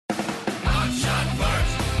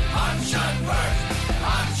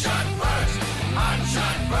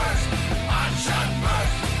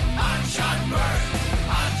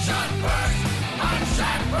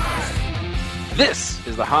This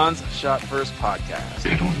is the Hans Shot First podcast.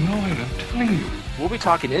 I don't know it, I'm telling you. We'll be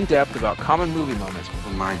talking in depth about common movie moments For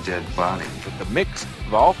my dead body. with the mix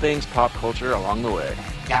of all things pop culture along the way.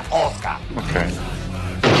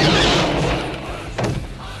 Okay.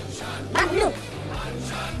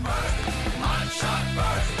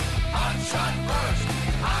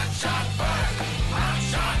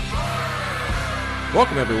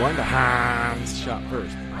 Welcome everyone to Hans Shot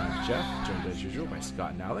First. I'm Jeff, joined as usual by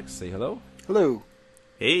Scott and Alex. Say hello. Hello.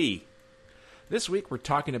 Hey. This week we're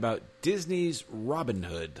talking about Disney's Robin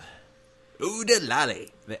Hood. Oodalali.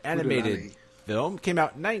 The animated Oodalali. film came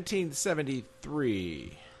out in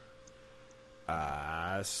 1973.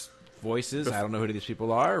 Voices, I don't know who these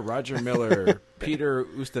people are. Roger Miller, Peter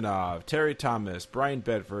Ustinov, Terry Thomas, Brian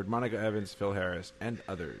Bedford, Monica Evans, Phil Harris, and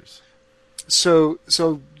others. So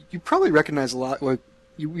you probably recognize a lot. Well,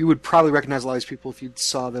 you would probably recognize a lot of these people if you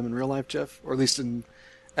saw them in real life, Jeff, or at least in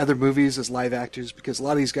other movies as live actors, because a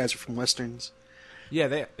lot of these guys are from westerns. Yeah,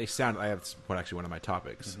 they sound. That's actually one of my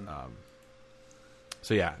topics.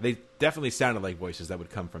 So yeah, they definitely sounded like voices that would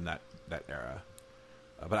come from that era,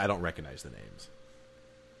 but I don't recognize the names.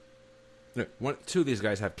 No, two of these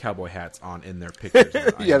guys have cowboy hats on in their pictures.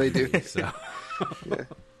 on Yeah, they do. IMDb, So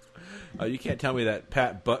Yeah. you can't tell me that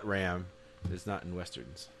Pat Buttram is not in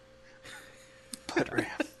westerns.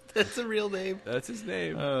 That's a real name. That's his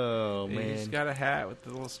name. Oh, And man. He's got a hat with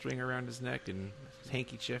the little string around his neck and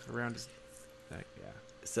handkerchief around his neck. Yeah.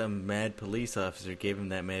 Some mad police officer gave him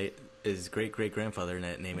that his great-great-grandfather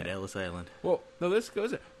name at Ellis Island. Well, no, this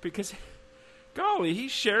goes because, golly,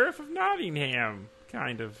 he's sheriff of Nottingham,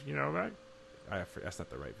 kind of. You know that. That's not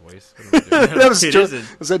the right voice. That was It George,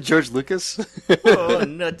 isn't. was that George Lucas? Oh,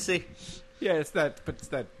 nutsy. Yeah, it's that, but it's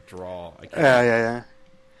that drawl. I can't. Yeah.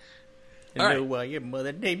 I All know right. why your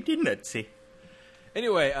mother named you Nutsy.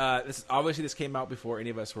 Anyway, this came out before any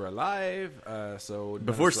of us were alive. So none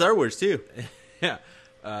Before of us Star Wars, too. yeah.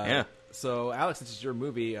 Yeah. So, Alex, since it's your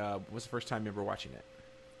movie, what was the first time you ever watching it?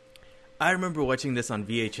 I remember watching this on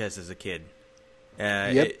VHS as a kid.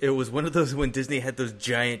 Yep. It was one of those when Disney had those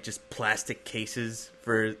giant just plastic cases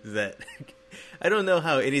for that. I don't know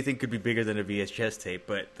how anything could be bigger than a VHS tape,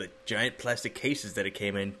 but the giant plastic cases that it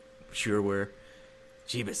came in sure were.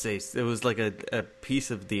 Jeebus sakes, it was like a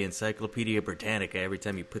piece of the Encyclopedia Britannica every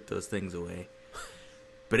time you put those things away.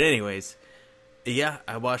 But anyways, yeah,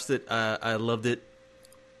 I watched it. I loved it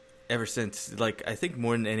ever since. Like, I think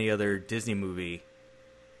more than any other Disney movie,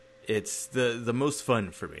 it's the most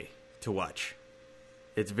fun for me to watch.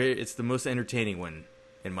 It's the most entertaining one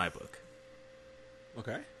in my book.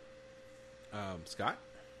 Okay. Scott?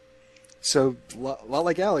 So a lot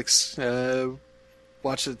like Alex,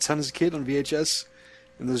 watched it a ton as a kid on VHS,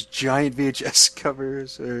 and those giant VHS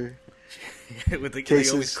covers. Or With they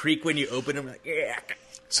Cases. always creak when you open them. Like, yeah.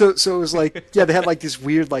 so it was like, yeah, they had like this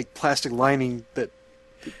weird like plastic lining that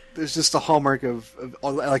there's just a hallmark of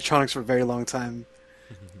all electronics for a very long time.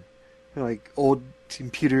 You know, like old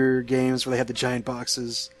computer games where they had the giant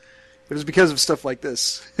boxes. It was because of stuff like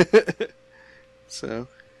this. So,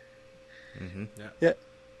 yeah.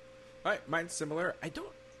 All right, mine's similar. I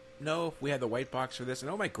don't know if we had the white box for this. I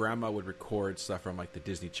know my grandma would record stuff from like the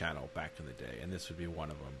Disney Channel back in the day, and this would be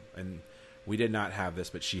one of them. And we did not have this,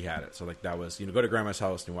 but she had it. So like that was, go to grandma's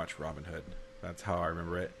house and watch Robin Hood. That's how I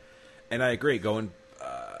remember it. And I agree.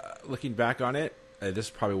 Looking back on it, this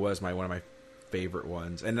probably was one of my favorite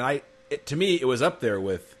ones. And to me, it was up there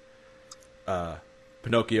with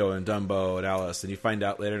Pinocchio and Dumbo and Alice. And you find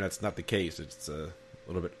out later that's not the case. It's a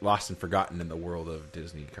little bit lost and forgotten in the world of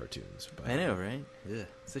Disney cartoons. But, I know, right? Yeah,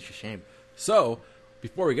 such a shame. So,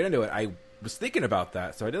 before we get into it, I was thinking about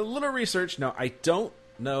that. So I did a little research. Now, I don't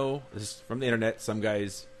know, this is from the internet, some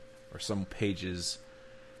guys or some pages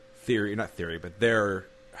but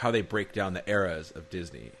how they break down the eras of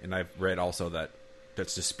Disney. And I've read also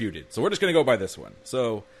that's disputed. So we're just going to go by this one.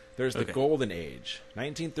 So there's the Okay. Golden Age,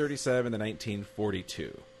 1937 to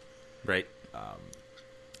 1942. Right.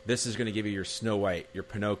 This is going to give you your Snow White, your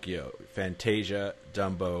Pinocchio, Fantasia,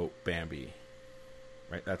 Dumbo, Bambi.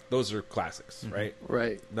 Right? Those are classics, right?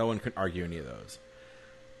 Right. No one can argue any of those.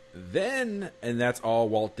 Then, and that's all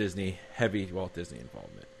heavy Walt Disney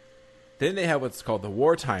involvement. Then they have what's called the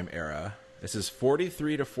wartime era. This is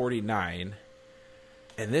 43 to 49.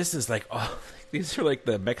 And this is like, these are like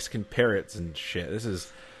the Mexican parrots and shit. This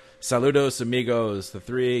is Saludos Amigos, The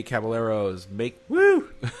Three Caballeros, Make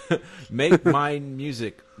Mine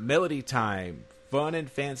Music, Melody Time, Fun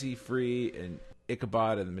and Fancy Free, and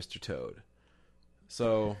Ichabod and the Mr. Toad.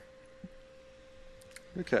 So,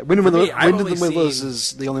 Okay. Wind in For the me, I've Wind in the only Willows seen-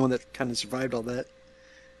 is the only one that kind of survived all that.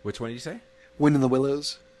 which one did you say? Wind in the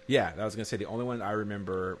Willows. Yeah, I was going to say the only one I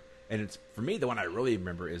remember, And it's for me the one I really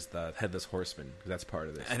remember is the Headless Horseman because that's part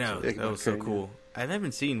of this. I know, Yeah, that was so okay, cool. I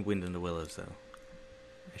haven't seen Wind in the Willows, though.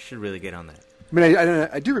 I should really get on that. I mean,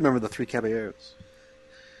 I do remember the Three Caballeros.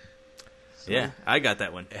 Yeah, I got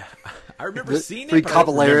that one. Yeah. I remember The seeing Three it, but I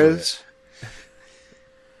don't remember Caballeros. it.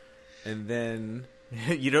 And then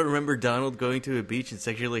You don't remember Donald going to a beach and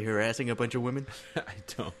sexually harassing a bunch of women? I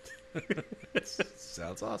don't.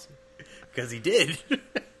 Sounds awesome. Because he did.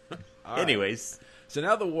 All right. Anyways. So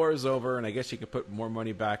now the war is over, and I guess you can put more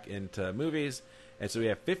money back into movies. And so we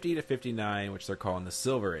have 50 to 59, which they're calling the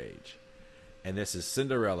Silver Age. And this is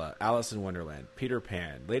Cinderella, Alice in Wonderland, Peter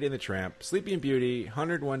Pan, Lady and the Tramp, Sleeping Beauty,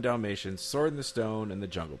 101 Dalmatians, Sword in the Stone, and The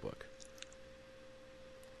Jungle Book.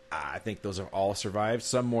 I think those have all survived,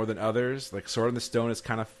 some more than others. Like Sword in the Stone has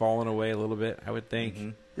kind of fallen away a little bit, I would think.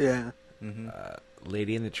 Mm-hmm. Yeah.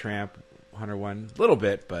 Lady and the Tramp, 101, a little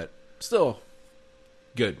bit, but still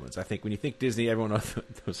good ones. I think when you think Disney, everyone knows what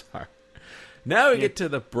those are. Now we get to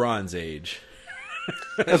the Bronze Age.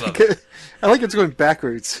 I like it's going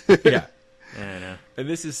backwards. Yeah. I know. And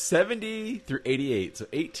this is 70 through 88, so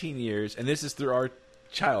 18 years, and this is through our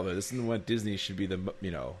childhood. This is when Disney should be the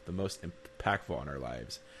most impactful in our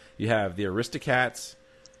lives. You have the Aristocats,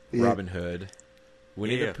 Yeah. Robin Hood,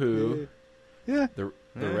 Winnie Yeah. the Pooh, Yeah. the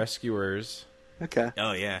Rescuers, Okay.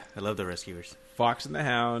 Oh, yeah. I love the Rescuers. Fox and the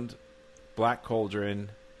Hound, Black Cauldron,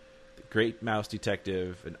 the Great Mouse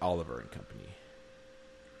Detective, and Oliver and Company.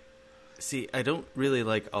 See, I don't really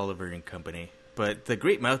like Oliver and Company, but the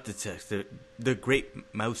Great Mouse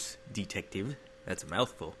Detective, that's a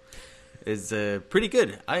mouthful, is pretty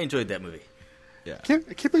good. I enjoyed that movie. Yeah. I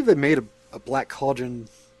can't believe they made a Black Cauldron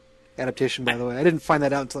adaptation, by the way. I didn't find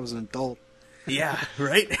that out until I was an adult. Yeah,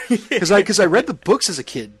 right? Because I read the books as a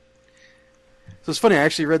kid. So it's funny, I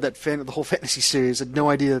actually read the whole fantasy series. I had no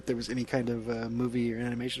idea that there was any kind of movie or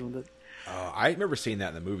animation with it. I remember seeing that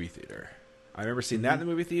in the movie theater. I remember seeing that in the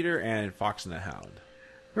movie theater and Fox and the Hound.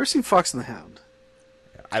 Never seen Fox and the Hound.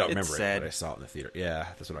 Yeah, I don't It's remember sad. it, but I saw it in the theater. Yeah,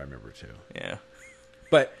 that's what I remember too. Yeah.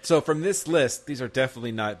 But so from this list, these are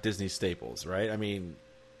definitely not Disney staples, right? I mean,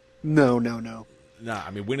 No.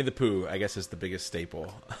 I mean Winnie the Pooh, I guess, is the biggest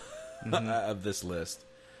staple of this list.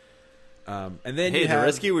 And then Hey, you the have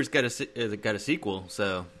Rescuers got a sequel,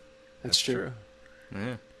 so That's true.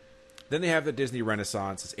 yeah. Then they have the Disney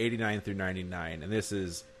Renaissance. It's 89 through 99, and this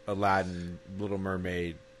is Aladdin, Little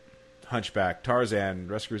Mermaid, Hunchback, Tarzan,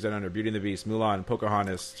 Rescuers Down Under, Beauty and the Beast, Mulan,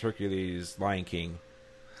 Pocahontas, Hercules, Lion King.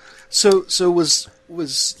 So was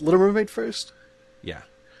Little Mermaid first? Yeah.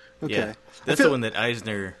 Okay. Yeah. That's the one that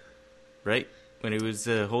Eisner, right? When he was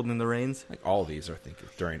holding the reins. Like all these, I think,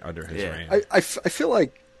 under his Yeah. reign. I feel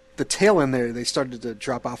like the tail end there, they started to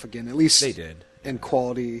drop off again, at least They did. in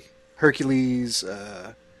quality. Hercules,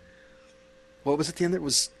 what was at the end? It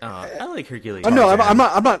was. I like Hercules. Oh no,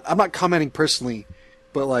 Tarzan. I'm not commenting personally,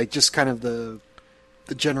 but like just kind of the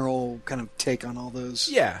general kind of take on all those.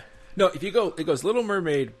 Yeah. No, if you go, it goes Little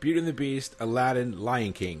Mermaid, Beauty and the Beast, Aladdin,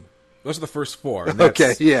 Lion King. Those are the first four. And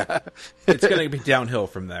Okay, yeah. It's going to be downhill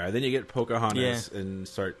from there. Then you get Pocahontas Yeah. and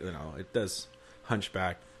start, it does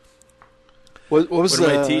Hunchback. What was One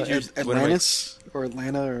of my teachers- Atlantis or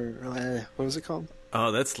Atlanta or what was it called?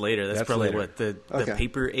 Oh, that's later. That's probably later. what the Okay.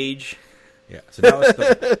 paper age. Yeah. So now it's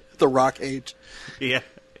the The Rock Age. Yeah.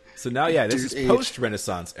 So now, yeah, this is Dude, age.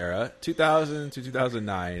 post-Renaissance era, 2000 to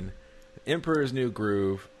 2009. Emperor's New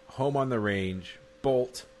Groove, Home on the Range,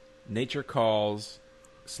 Bolt, Nature Calls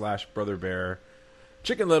 / Brother Bear,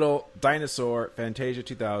 Chicken Little, Dinosaur, Fantasia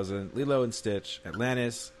 2000, Lilo and Stitch,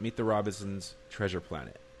 Atlantis, Meet the Robinsons, Treasure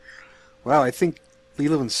Planet. Wow, I think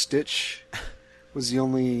Lilo and Stitch was the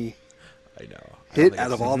only I know. hit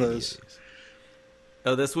out of all those.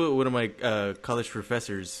 Oh, that's what one of my college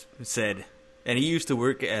professors said. And he used to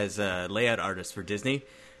work as a layout artist for Disney.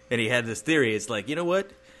 And he had this theory. It's like, you know what?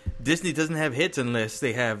 Disney doesn't have hits unless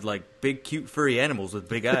they have, like, big, cute, furry animals with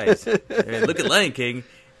big eyes. And look at Lion King,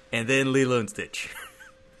 and then Lilo and Stitch.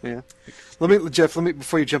 Yeah. Jeff,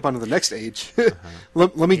 before you jump on to the next age,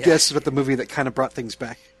 let me guess about the movie that kind of brought things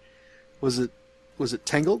back. Was it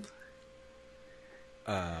Tangled?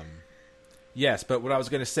 Yes, but what I was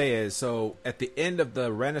going to say is, so at the end of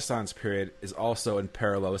the Renaissance period is also in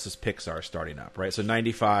parallel. This is Pixar starting up, right? So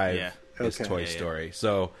 95 Yeah. is Okay. Toy Yeah, yeah. Story.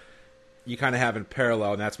 So you kind of have in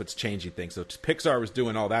parallel, and that's what's changing things. So Pixar was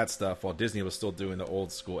doing all that stuff while Disney was still doing the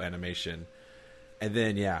old school animation. And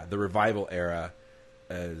then, yeah, the revival era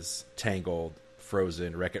is Tangled,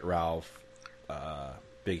 Frozen, Wreck-It Ralph,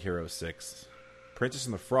 Big Hero 6, Princess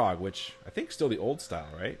and the Frog, which I think is still the old style,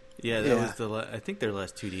 right? Yeah, that Yeah. was I think their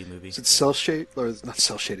last 2D movie. Is it cell shaded or not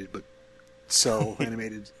cell shaded, but cell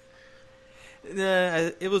animated?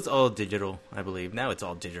 It was all digital, I believe. Now it's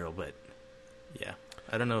all digital, but yeah.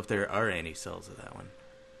 I don't know if there are any cells of that one.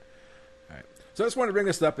 All right. So I just want to bring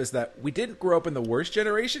this up is that we didn't grow up in the worst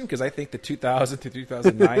generation because I think the 2000 to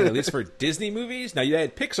 2009, at least for Disney movies. Now, you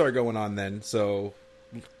had Pixar going on then, so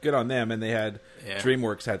good on them. And they had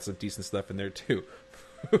DreamWorks had some decent stuff in there too.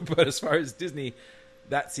 But as far as Disney,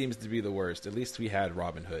 that seems to be the worst. At least we had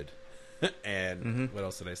Robin Hood. And what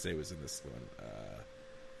else did I say was in this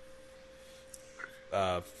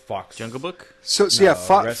one? Fox. Jungle Book? So No, yeah,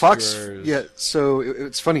 Fox. Rescuers. Yeah, so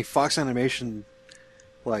it's funny. Fox Animation,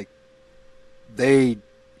 like, they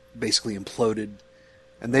basically imploded,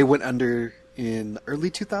 and they went under in early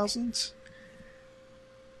 2000s.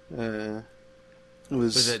 It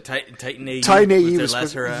Was it Titan AE? Titan AE was their was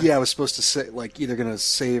last supposed, hurrah? yeah, was supposed to say like either gonna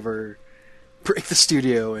save or break the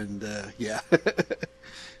studio, and yeah, that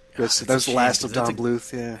was a the shame, last 'cause of that's Don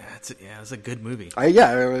Bluth. Yeah, It's a good movie. I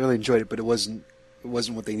really enjoyed it, but it wasn't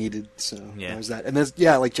what they needed. So Yeah. that was that. And there's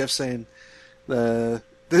like Jeff's saying, the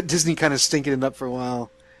Disney kind of stinking it up for a while,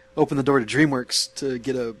 opened the door to DreamWorks to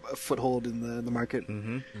get a foothold in the market.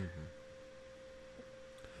 Mm-hmm.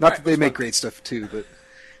 Not Right, that they let's make talk- great stuff too, but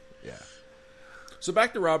Yeah. So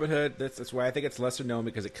back to Robin Hood. That's why I think it's lesser known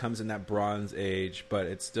because it comes in that Bronze Age, but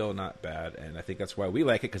it's still not bad, and I think that's why we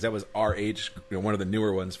like it because that was our age, one of the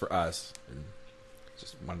newer ones for us, and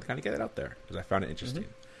just wanted to kind of get it out there because I found it interesting.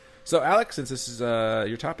 So Alex, since this is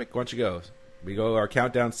your topic, why don't you go? We go our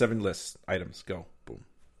countdown 7 list items. Go. Boom.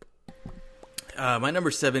 My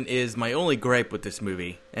number 7 is my only gripe with this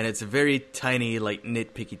movie, and it's a very tiny, like,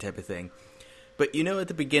 nitpicky type of thing. But you know at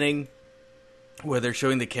the beginning where they're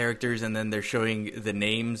showing the characters and then they're showing the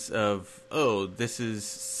names of, oh, this is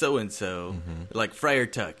so-and-so, like Friar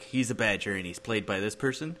Tuck, he's a badger and he's played by this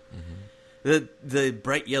person. The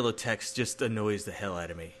bright yellow text just annoys the hell out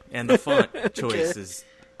of me. And the font choice is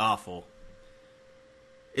awful.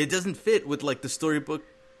 It doesn't fit with, like, the storybook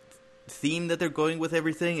theme that they're going with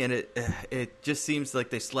everything, and it just seems like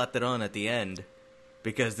they slapped it on at the end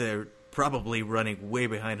because they're probably running way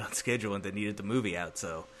behind on schedule and they needed the movie out.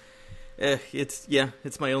 So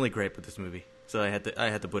it's my only gripe with this movie. So I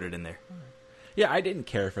had to put it in there. Yeah, I didn't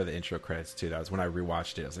care for the intro credits too. That was when I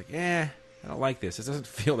rewatched it. I was like, I don't like this. It doesn't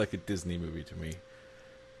feel like a Disney movie to me.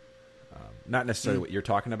 Not necessarily what you're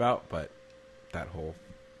talking about, but that whole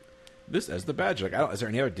this as the badge. Like, is there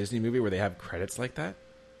any other Disney movie where they have credits like that?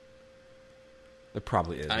 There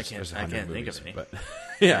probably is. I can't think of any. But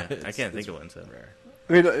yeah, I can't think of one. So rare.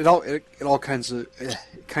 I mean, it all kinds of it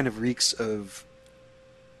kind of reeks of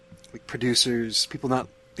like producers, people not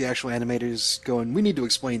the actual animators, going, we need to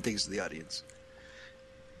explain things to the audience.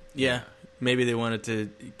 yeah, maybe they wanted to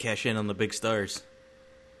cash in on the big stars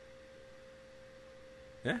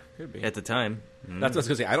Yeah, could be. at the time. That's what I was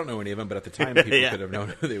going to say. I don't know any of them, but at the time, people Yeah. could have known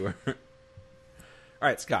who they were. All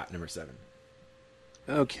right, Scott, number 7.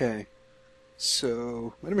 Okay,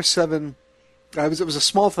 so my number 7, it was a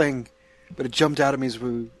small thing, but it jumped out at me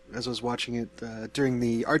as I was watching it during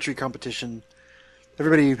the archery competition.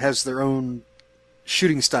 Everybody has their own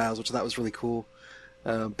shooting styles, which I thought was really cool,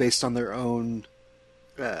 based on their own,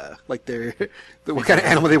 like what kind of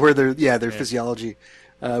animal they were, their physiology.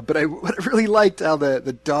 But I really liked how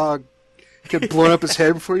the dog kept blowing up his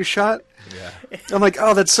head before he shot. Yeah. I'm like,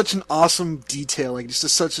 oh, that's such an awesome detail, like just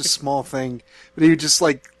such a small thing. But he would just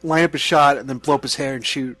like line up a shot and then blow up his hair and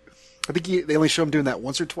shoot. I think they only show him doing that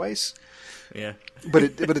once or twice. Yeah, But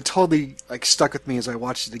it totally like stuck with me as I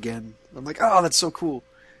watched it again. I'm like, oh, that's so cool.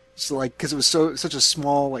 So like, because it was such a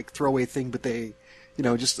small like throwaway thing, but they,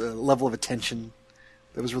 just a level of attention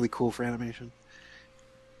that was really cool for animation.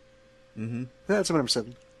 Mm-hmm. That's my number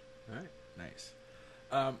 7. All right, nice.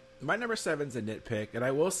 My number 7's a nitpick, and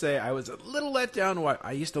I will say I was a little let down.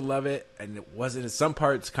 I used to love it, and it wasn't in some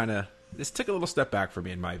parts kind of. This took a little step back for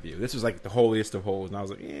me in my view. This was like the holiest of holes, and I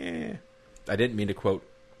was like, I didn't mean to quote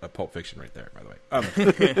a Pulp Fiction right there, by the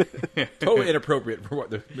way. Totally inappropriate for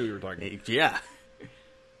what the movie we're talking about. yeah.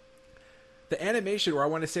 The animation, where I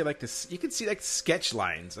want to say like this, you can see like sketch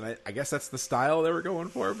lines, and I guess that's the style they were going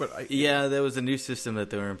for. But Yeah, there was a new system that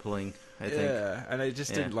they were employing, I think. yeah, and I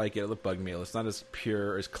just didn't like it. It bugged me. It's not as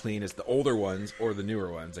pure, as clean as the older ones or the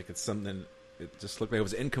newer ones. Like it's something. It just looked like it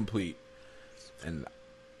was incomplete, and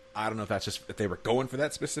I don't know if that's just if they were going for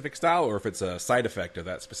that specific style or if it's a side effect of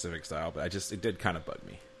that specific style. But it did kind of bug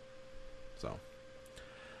me. So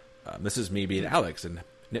this is me being Alex and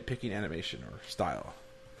nitpicking animation or style.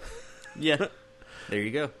 Yeah. There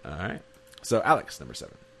you go. All right. So Alex, number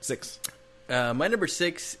 6. My number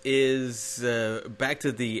 6 is back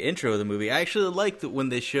to the intro of the movie. I actually liked when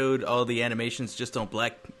they showed all the animations just on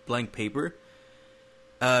blank paper.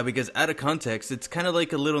 Because out of context, it's kind of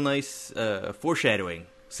like a little nice foreshadowing.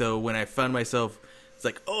 So when I found myself, it's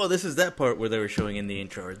like, oh, this is that part where they were showing in the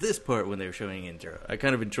intro, or this part when they were showing intro. I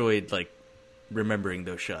kind of enjoyed like remembering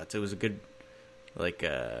those shots. It was a good, like,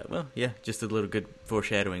 just a little good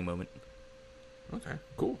foreshadowing moment. Okay,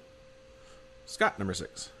 cool. Scott, number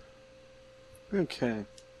 6. Okay.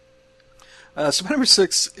 So my number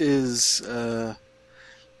 6 is I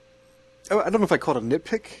don't know if I call it a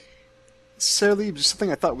nitpick necessarily, just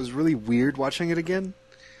something I thought was really weird watching it again,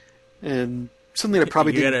 and something that I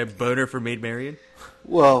probably You didn't. got a boner for Maid Marian?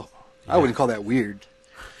 Well, I wouldn't call that weird.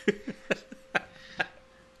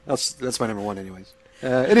 That's my number 1, anyways.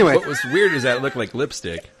 Anyway, What was weird is that it looked like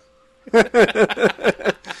lipstick.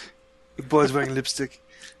 the boy's wearing lipstick.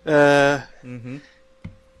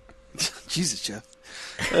 Jesus, Jeff.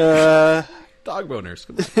 Dog boners.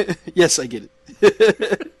 Come on. Yes, I get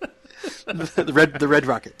it. the red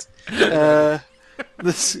rocket.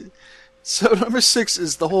 So number 6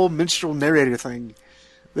 is the whole minstrel narrator thing.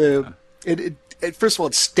 It first of all,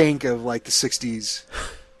 it stank of like the '60s,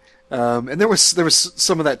 and there was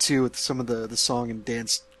some of that too with some of the song and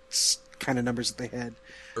dance kind of numbers that they had.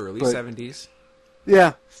 Early But- 70s.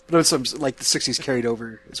 Yeah, but it was some like the '60s carried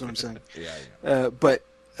over, is what I'm saying. Yeah.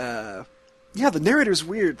 Yeah, the narrator's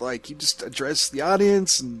weird. Like, you just address the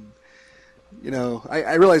audience, and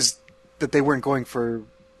I realized that they weren't going for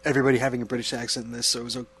everybody having a British accent in this,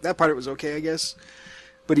 so that part it was okay, I guess.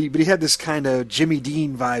 But he had this kind of Jimmy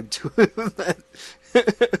Dean vibe to him that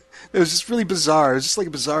it was just really bizarre. It was just like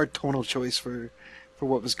a bizarre tonal choice for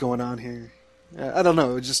what was going on here. I don't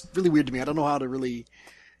know. It was just really weird to me. I don't know how to really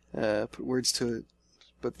put words to it.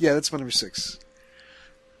 But yeah, that's my number 6.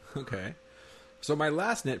 Okay. So my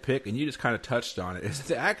last nitpick, and you just kind of touched on it, is that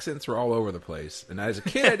the accents were all over the place. And as a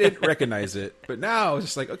kid, I didn't recognize it. But now it's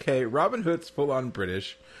just like, okay, Robin Hood's full-on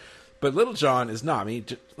British. But Little John is not. I mean,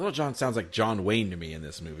 Little John sounds like John Wayne to me in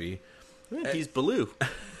this movie. He's Baloo.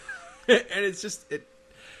 And it's just...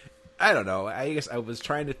 I don't know. I guess I was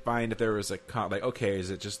trying to find if there was okay, is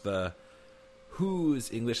it just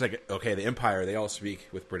who's English? Like, okay, the Empire, they all speak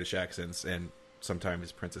with British accents, and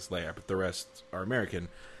sometimes Princess Leia, but the rest are American.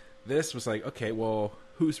 This was like, okay, well,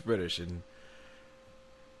 who's British? And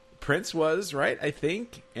Prince was, right, I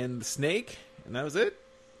think, and the Snake, and that was it?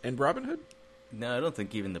 And Robin Hood? No, I don't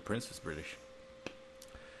think even the prince was British.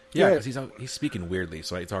 Yeah, Yeah. because he's speaking weirdly,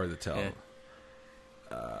 so it's hard to tell.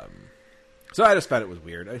 Yeah. So I just thought it was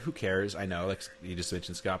weird. Who cares? I know, like you just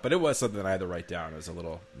mentioned, Scott, but it was something that I had to write down as a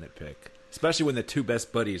little nitpick. Especially when the two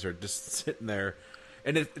best buddies are just sitting there.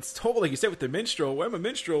 And it's told, like you said, with the minstrel. Well, I'm a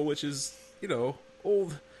minstrel, which is,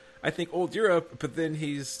 old Europe, but then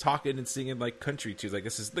he's talking and singing like country tunes. Like,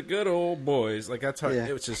 this is the good old boys. Like, that's how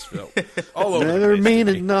it was just felt all over the Never place.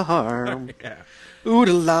 meaning no harm. Yeah.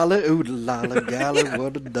 Oodle lala, gala,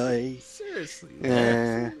 what a day. Seriously.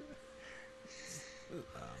 Yeah.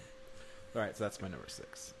 All right, so that's my number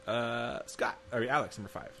 6. Alex, number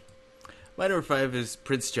 5. My number 5 is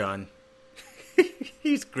Prince John.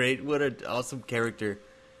 He's great. What an awesome character.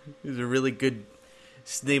 He's a really good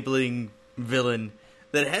sniveling villain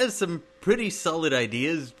that has some pretty solid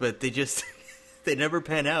ideas, but they never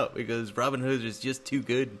pan out because Robin Hood is just too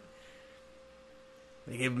good.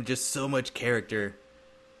 They gave him just so much character,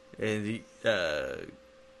 and I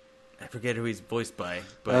forget who he's voiced by,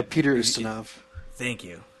 but Peter Ustinov. Thank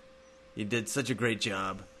you. You did such a great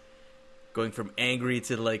job. Going from angry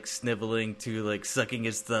to like sniveling to like sucking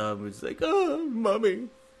his thumb. It's like, oh, mommy.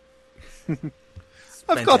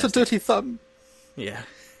 I've got a dirty thumb. Yeah.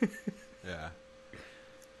 Yeah.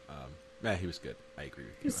 Yeah, he was good. I agree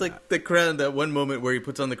with you. It's on like the crown, that one moment where he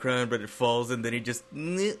puts on the crown, but it falls, and then he just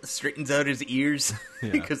straightens out his ears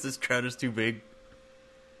Yeah. because this crown is too big.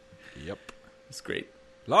 that. Yep. It's great.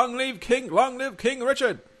 Long live King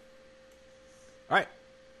Richard. All right.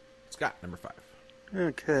 Scott, number 5.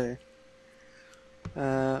 Okay.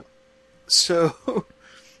 So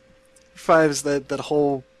 5 is that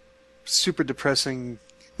whole super depressing.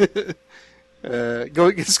 This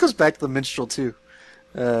goes back to the minstrel too.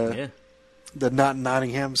 Yeah. The Not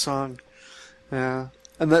Nottingham song. And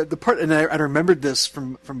the part, and I remembered this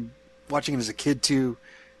from watching it as a kid too,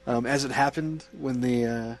 as it happened when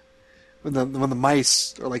the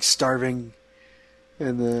mice are like starving,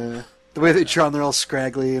 and the way they draw, they're all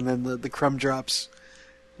scraggly, and then the crumb drops,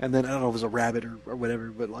 and then I don't know if it was a rabbit or whatever,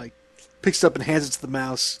 but like picks it up and hands it to the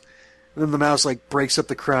mouse, and then the mouse like breaks up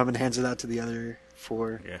the crumb and hands it out to the other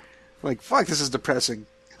four. Yeah. Like, fuck, this is depressing.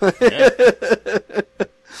 Yeah.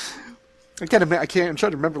 I'm trying to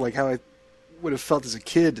remember like how I would have felt as a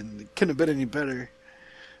kid, and it couldn't have been any better.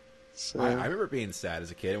 So I remember being sad as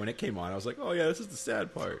a kid. When it came on, I was like, oh, yeah, this is the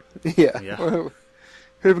sad part. yeah. Yeah.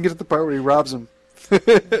 We even get to the part where he robs him.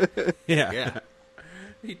 Yeah. Yeah.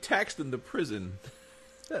 He taxed him to prison.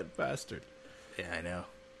 That bastard. Yeah, I know.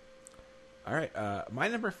 All right, my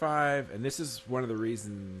number 5, and this is one of the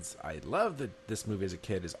reasons I love this movie as a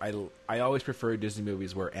kid, is I always preferred Disney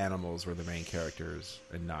movies where animals were the main characters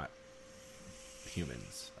and not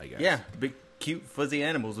humans, I guess. Yeah, big, cute, fuzzy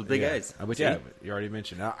animals with big eyes. Which, See? yeah, you already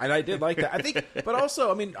mentioned. And I did like that. I think, but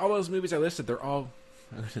also, I mean, all those movies I listed, they're all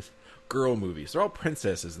girl movies. They're all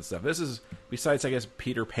princesses and stuff. This is, besides, I guess,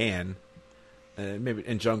 Peter Pan, maybe,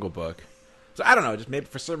 and Jungle Book. So I don't know, just maybe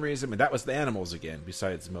for some reason, I mean, that was the animals again,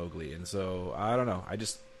 besides Mowgli, and so I don't know.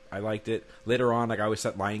 I liked it. Later on, like I always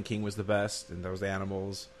thought, Lion King was the best, and that was the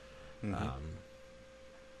animals. Mm-hmm.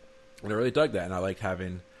 And I really dug that, and I liked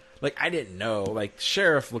having, like, I didn't know, like,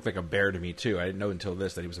 Sheriff looked like a bear to me too. I didn't know until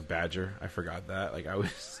this that he was a badger. I forgot that. Like I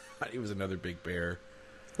thought he was another big bear.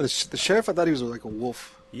 The sheriff, I thought he was like a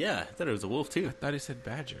wolf. Yeah, I thought it was a wolf too. I thought he said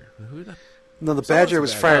badger. Who the? No, the badger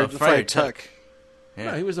was Friar Friar Tuck.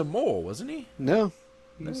 Yeah. No, he was a mole, wasn't he? No.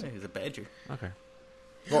 No, he's a badger. Okay.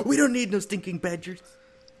 Well, we don't need no stinking badgers.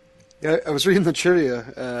 Yeah, I was reading the trivia.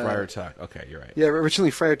 Friar Tuck. Okay, you're right. Yeah, originally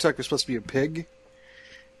Friar Tuck was supposed to be a pig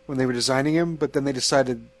when they were designing him, but then they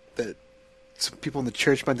decided that some people in the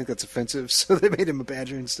church might think that's offensive, so they made him a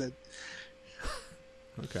badger instead.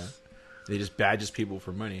 Okay. They just badges people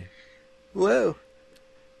for money. Whoa.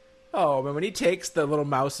 Oh, man, when he takes the little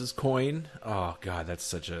mouse's coin, oh, God,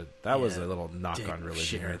 that was a little knock on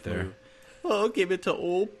religion right there. Move. Oh, give it to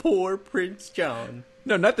old poor Prince John.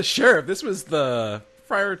 No, not the sheriff. This was the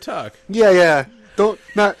Friar Tuck. Yeah.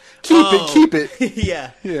 Keep it.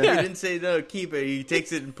 Yeah. Yeah. He didn't say no, keep it. He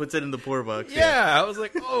takes it and puts it in the poor box. Yeah, I was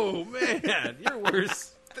like, oh, man, you're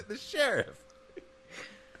worse than the sheriff.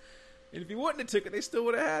 And if he wouldn't have took it, they still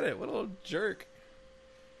would have had it. What a little jerk.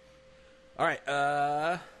 All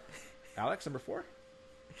right, Alex, number 4?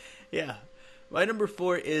 Yeah. My number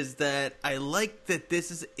 4 is that I like that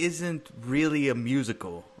isn't really a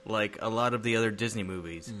musical like a lot of the other Disney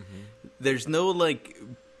movies. Mm-hmm. There's no, like,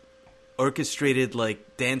 orchestrated,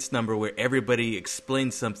 like, dance number where everybody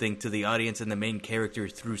explains something to the audience and the main character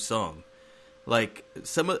through song. Like,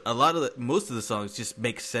 most of the songs just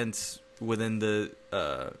make sense within the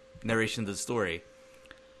narration of the story.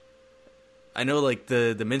 I know, like,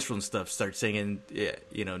 the minstrel and stuff start singing,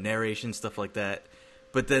 narration, stuff like that.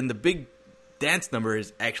 But then the big dance number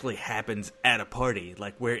actually happens at a party,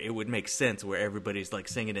 like, where it would make sense, where everybody's, like,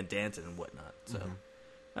 singing and dancing and whatnot. So,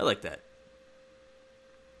 I like that.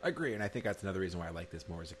 I agree, and I think that's another reason why I like this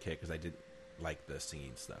more as a kid, because I did like the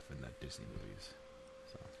singing stuff in the Disney movies.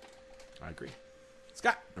 So, I agree.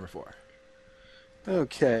 Scott, number 4.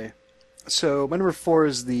 Okay. So, my number 4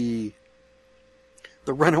 is the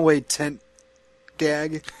runaway tent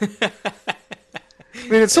gag. I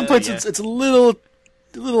mean, at some points it's a little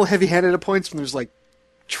heavy-handed at points when there's like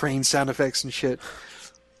train sound effects and shit.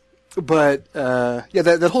 But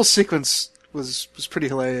that whole sequence was pretty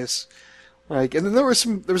hilarious. Like, and then there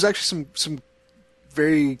was actually some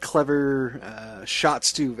very clever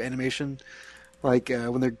shots too of animation. Like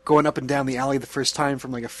when they're going up and down the alley the first time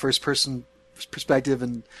from like a first-person perspective,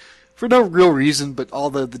 and for no real reason, but all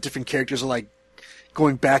the different characters are like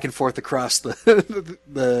going back and forth across the through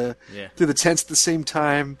the tents at the same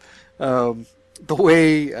time. The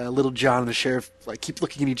way Little John and the sheriff like keep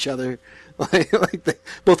looking at each other, both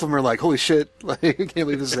of them are like, "Holy shit!" Like, I can't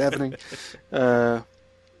believe this is happening.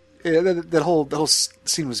 That whole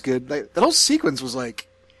scene was good. Like, that whole sequence was like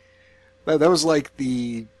that was like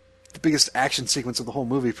the biggest action sequence of the whole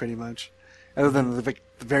movie, pretty much. Other than the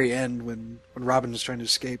very end when Robin was trying to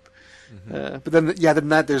escape. Mm-hmm. But then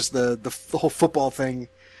that there's the whole football thing,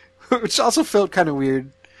 which also felt kind of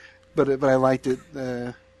weird, but I liked it.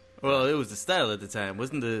 Well, it was the style at the time.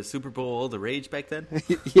 Wasn't the Super Bowl all the rage back then?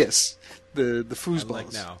 Yes, the foosballs.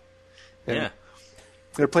 Like now. Yeah.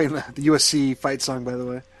 They're playing the USC fight song, by the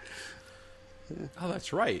way. Oh,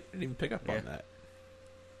 that's right. I didn't even pick up on that.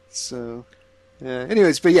 So,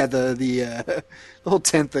 anyways, but yeah, the whole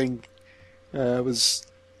tent thing was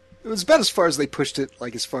about as far as they pushed it,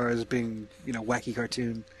 like as far as being wacky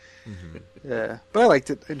cartoon. Mm-hmm. Yeah, but I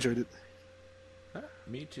liked it. I enjoyed it.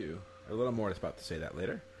 Me too. A little more about to say that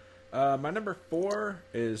later. My number 4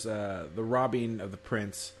 is the robbing of the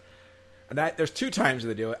prince. And there's 2 times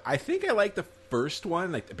they do it. I think I like the first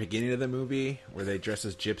one, like the beginning of the movie, where they dress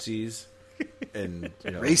as gypsies and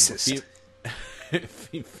racist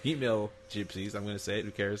female gypsies. I'm going to say it.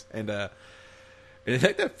 Who cares? And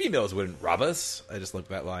like the females wouldn't rob us. I just looked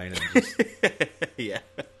at that line and just yeah.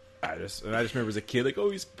 I just remember as a kid, like, oh,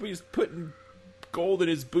 he's putting gold in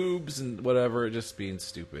his boobs and whatever, just being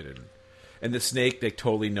stupid, and the snake, like,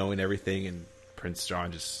 totally knowing everything and Prince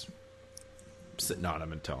John just sitting on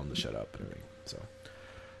him and telling him to shut up and everything. So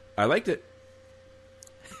I liked it.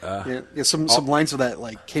 Some lines of that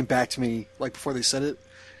like came back to me like before they said it.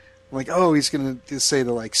 I'm like, oh, he's gonna say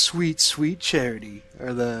the like sweet, sweet charity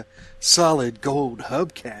or the solid gold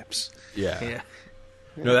hubcaps. Yeah.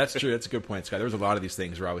 No, that's true. That's a good point, Scott. There was a lot of these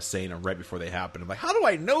things where I was saying them right before they happened. I'm like, how do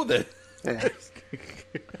I know this? Yeah.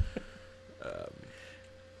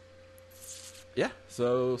 Yeah.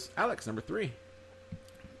 So Alex, number 3.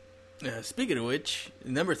 Speaking of which,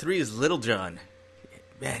 number 3 is Little John.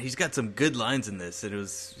 Man, he's got some good lines in this, and it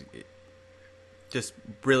was just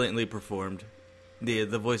brilliantly performed. The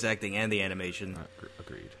voice acting and the animation.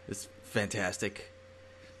 Agreed. It's fantastic.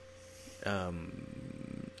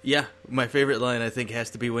 Yeah, my favorite line I think has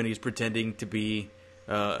to be when he's pretending to be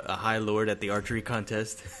a High Lord at the archery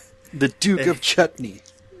contest. The Duke of Chutney.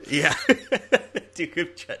 Yeah, Duke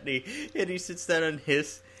of Chutney, and he sits down on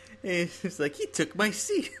Hiss. And he's like, he took my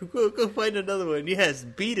seat. Go find another one. Yes,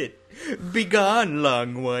 beat it. Be gone,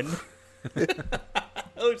 long one.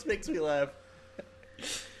 Always makes me laugh.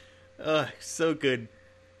 So good.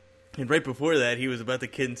 And right before that, he was about to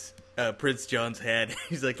kiss Prince John's hand.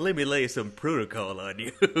 He's like, let me lay some protocol on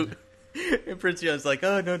you. And Prince John's like,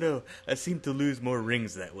 oh, no. I seem to lose more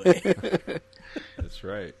rings that way. That's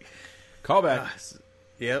right. Callback.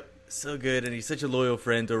 Yep, so good. And he's such a loyal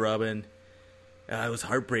friend to Robin. It was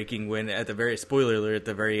heartbreaking when spoiler alert, at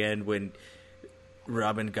the very end, when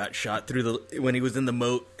Robin got shot when he was in the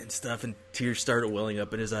moat and stuff, and tears started welling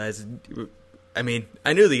up in his eyes. I mean,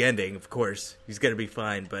 I knew the ending, of course. He's going to be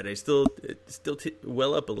fine, but I still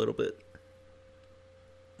well up a little bit.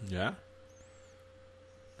 Yeah.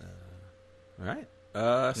 All right.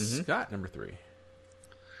 Scott, number 3.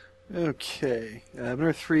 Okay.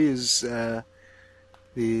 Number 3 is the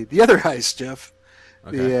other heist, Jeff.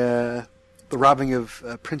 Okay. The robbing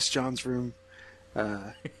of Prince John's room.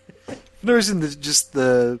 Noticing just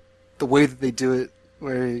the way that they do it,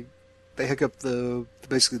 where they hook up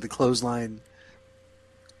basically the clothesline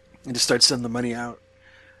and just start sending the money out.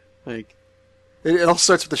 Like it all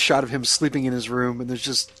starts with a shot of him sleeping in his room, and there's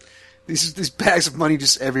just these bags of money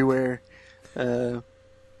just everywhere. And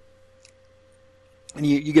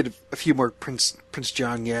you get a few more Prince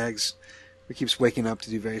John gags. He keeps waking up to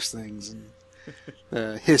do various things,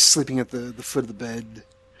 and Hiss sleeping at the foot of the bed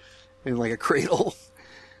in like a cradle.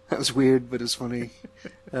 That was weird, but it was funny.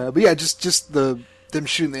 But yeah, just them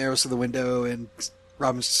shooting the arrows through the window, and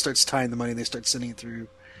Robin starts tying the money, and they start sending it through.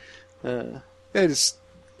 I just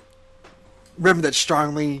remember that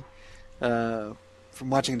strongly from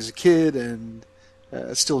watching it as a kid, and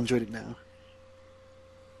I still enjoyed it now.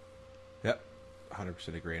 Yep.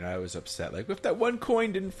 100% agree. And I was upset. Like, if that one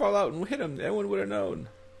coin didn't fall out and hit him, everyone would have known.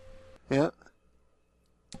 Yeah.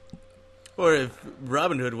 Or if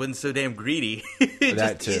Robin Hood wasn't so damn greedy.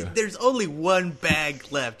 That too. There's only one bag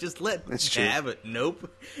left. Just let That's him true. have it. Nope.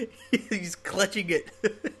 He's clutching it.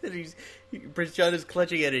 Prince John is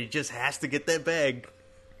clutching it, and he just has to get that bag.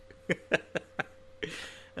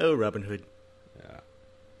 Oh, Robin Hood. Yeah.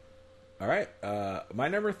 All right. My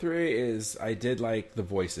number 3 is I did like the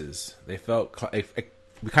voices. They felt...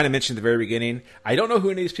 we kind of mentioned at the very beginning. I don't know who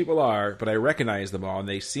any of these people are, but I recognize them all, and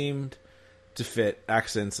they seemed to fit,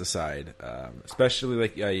 accents aside. Especially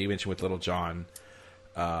like you mentioned with Little John,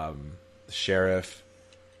 the Sheriff,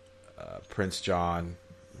 Prince John,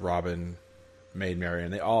 Robin, Maid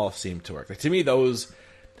Marian. They all seem to work. Like, to me, those...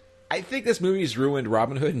 I think this movie's ruined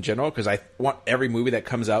Robin Hood in general, because I want every movie that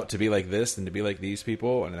comes out to be like this and to be like these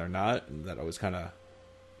people, and they're not. And that always kind of...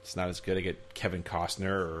 It's not as good to get Kevin Costner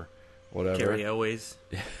or whatever. Carrie Elways.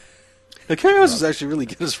 The Carrie Elways is actually really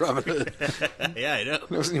good as Robin Hood. Yeah, I know. It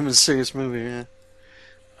wasn't even a serious movie, yeah.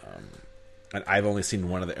 And I've only seen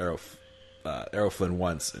one of the Errol Flynn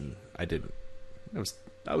once, and I didn't.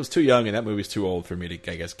 I was too young, and that movie's too old for me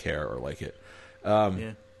to, I guess, care or like it.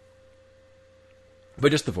 Yeah. But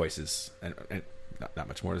just the voices, and not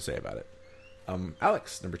much more to say about it.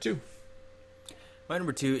 Alex, number 2. My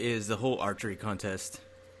number 2 is the whole archery contest.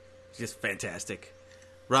 It's just fantastic.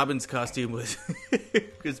 Robin's costume was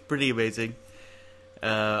pretty amazing.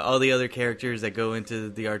 All the other characters that go into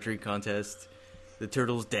the archery contest, the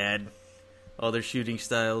Turtles' dad, all their shooting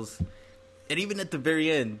styles, and even at the very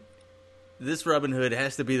end, this Robin Hood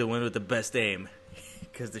has to be the one with the best aim,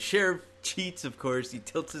 because the sheriff cheats. Of course, he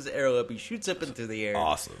tilts his arrow up, he shoots up into the air.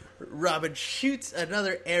 Awesome. Robin shoots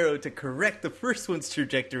another arrow to correct the first one's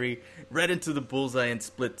trajectory right into the bullseye and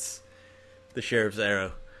splits the sheriff's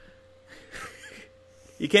arrow.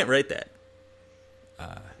 You can't write that.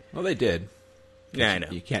 Well, they did. Yeah, I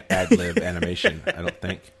know. You can't ad-lib animation, I don't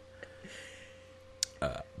think.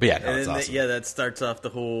 But yeah, no, it's awesome. Yeah, that starts off the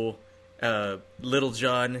whole Little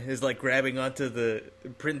John is like grabbing onto the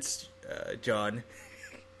Prince John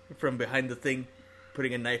from behind the thing,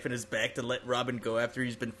 putting a knife in his back to let Robin go after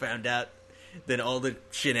he's been found out. Then all the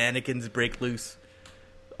shenanigans break loose.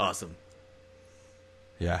 Awesome.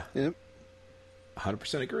 Yeah. Yep.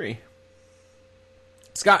 100% agree.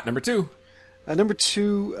 Scott, number 2. Number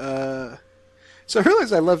 2, so I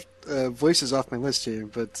realized I left voices off my list here,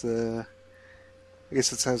 but I guess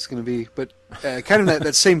that's how it's going to be. But kind of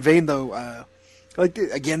that same vein, though, I like,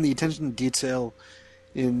 again, the attention to detail.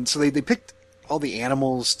 So they picked all the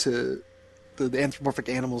animals to, the anthropomorphic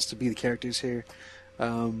animals to be the characters here.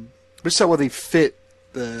 Just how well they fit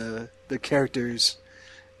the characters,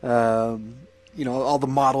 all the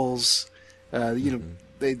models,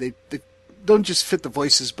 they don't just fit the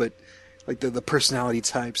voices, but like the personality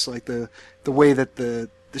types, like the way that the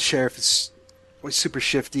sheriff is super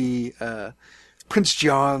shifty. Prince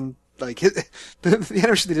John, like the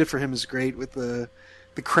animation they did for him is great, with the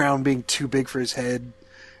crown being too big for his head.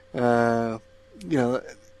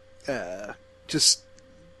 Just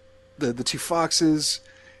the two foxes,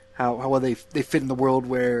 how well they fit in the world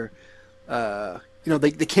where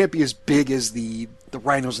they can't be as big as the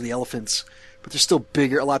rhinos or the elephants, but they're still a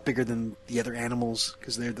lot bigger than the other animals,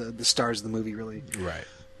 because they're the stars of the movie, really. Right.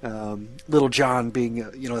 Little John being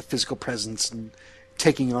a physical presence and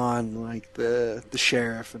taking on like the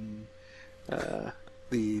sheriff and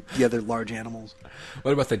the other large animals.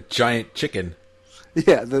 What about the giant chicken?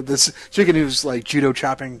 Yeah, this chicken who's like judo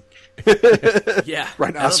chopping. Yeah, Rhinoceros. I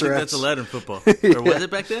don't think that's allowed in football. Or was it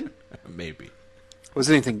back then? Maybe. Was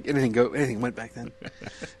anything went back then?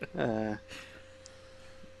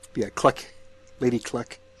 Yeah, Cluck, Lady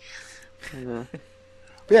Cluck. But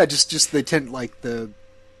yeah, just they tend, like, the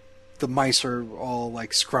mice are all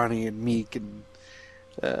like scrawny and meek, and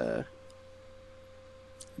again,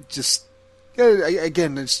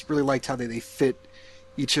 I just really liked how they fit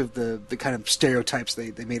each of the kind of stereotypes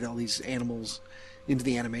they made all these animals into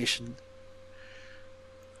the animation.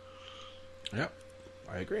 Yep,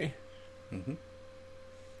 I agree. Mm-hmm.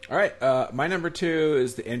 All right, my number 2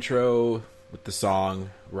 is the intro with the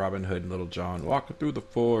song Robin Hood and Little John walking through the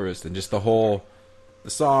forest, and just the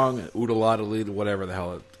song oodalada whatever the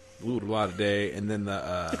hell, oodalada day, and then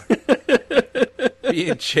the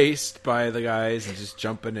being chased by the guys and just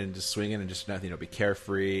jumping and just swinging and just nothing, be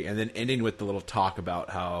carefree, and then ending with the little talk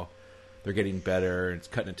about how they're getting better and it's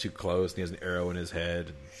cutting it too close and he has an arrow in his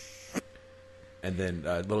head, and then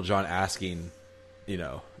Little John asking,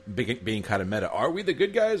 being kind of meta, are we the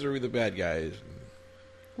good guys or are we the bad guys?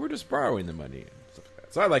 We're just borrowing the money and stuff like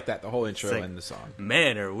that. So I like that, the whole intro and the song.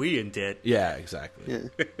 Man, are we in debt? Yeah, exactly.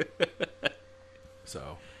 Yeah.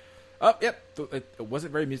 So, yep. It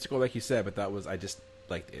wasn't very musical, like you said, but I just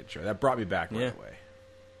liked the intro. That brought me back right away.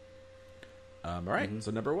 All right,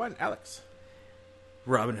 So number 1, Alex.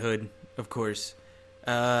 Robin Hood, of course.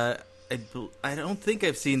 I don't think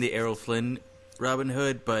I've seen the Errol Flynn Robin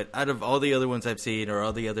Hood, but out of all the other ones I've seen, or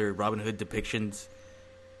all the other Robin Hood depictions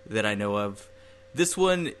that I know of, this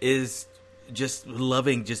one is just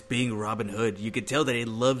loving just being Robin Hood. You can tell that he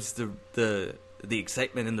loves the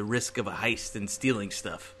excitement and the risk of a heist and stealing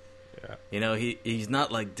stuff. Yeah. He's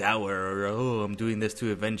not like Dower or, I'm doing this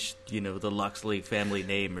to avenge, the Loxley family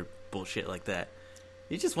name or bullshit like that.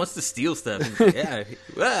 He just wants to steal stuff. Yeah,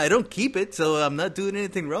 well, I don't keep it, so I'm not doing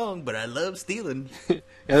anything wrong, but I love stealing.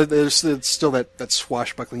 Yeah, there's still that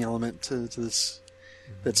swashbuckling element to this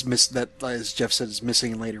that, as Jeff said, is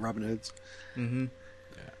missing in later Robin Hoods. Mm-hmm.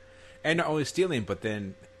 Yeah. And not only stealing, but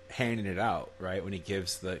then handing it out, right? When he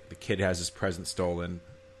gives the kid has his present stolen,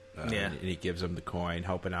 and he gives him the coin,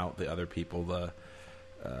 helping out the other people, the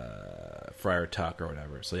Friar Tuck or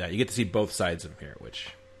whatever. So yeah, you get to see both sides of him here, which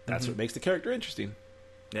that's what makes the character interesting.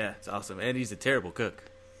 Yeah, it's awesome. And he's a terrible cook.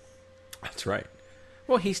 That's right.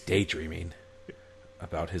 Well, he's daydreaming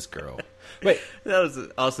about his girl. Wait. That was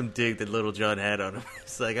an awesome dig that Little John had on him.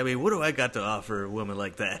 It's like, what do I got to offer a woman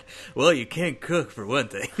like that? Well, you can't cook, for one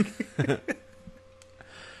thing.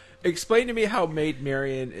 Explain to me how Maid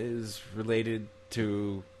Marian is related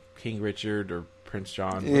to King Richard or Prince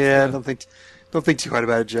John. Yeah, don't think too hard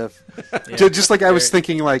about it, Jeff. Yeah, just like I was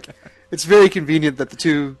thinking, like, it's very convenient that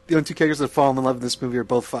the only two characters that fall in love in this movie are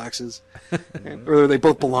both foxes, or they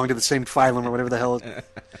both belong to the same phylum or whatever the hell.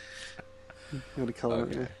 What to call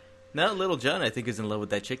it? Yeah. Now, Little John, I think, is in love with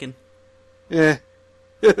that chicken. Yeah,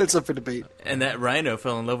 that's up for debate. And that rhino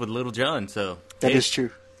fell in love with Little John, so that is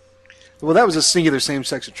true. Well, that was a singular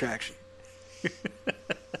same-sex attraction.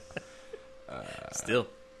 Still.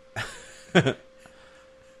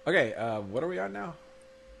 Okay, what are we on now?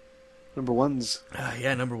 Number 1's.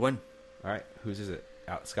 Yeah, number 1. All right, whose is it?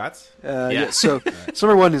 Scott's? Yeah. So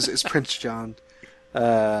number one is Prince John.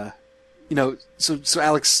 So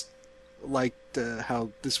Alex liked how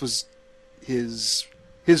this was his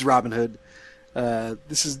Robin Hood.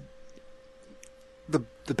 This is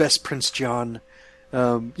the best Prince John.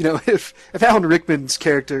 If Alan Rickman's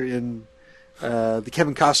character in the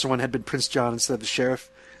Kevin Costner one had been Prince John instead of the sheriff,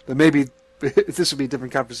 then maybe this would be a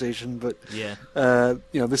different conversation. But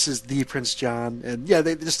this is the Prince John, and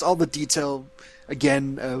they just all the detail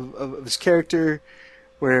again of his character,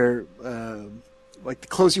 where like the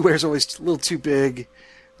clothes he wears are always a little too big,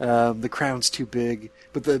 the crown's too big,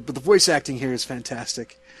 but the voice acting here is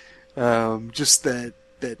fantastic. Just that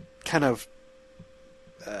kind of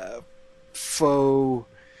faux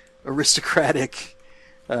aristocratic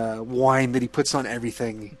whine that he puts on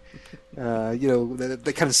everything.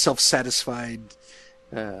 That kind of self-satisfied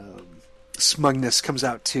smugness comes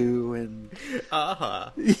out too, and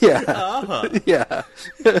yeah.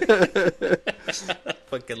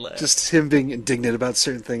 Fucking laugh. Just him being indignant about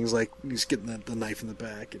certain things, like he's getting the knife in the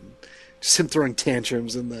back, and just him throwing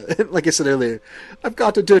tantrums, and like I said earlier, I've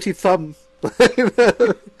got a dirty thumb. I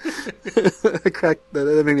cracked that.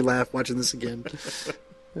 That made me laugh watching this again.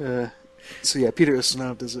 Peter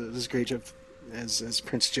Ustinov does a great job as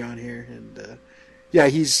Prince John here, and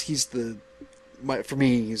he's for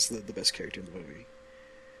me he's the best character in the movie.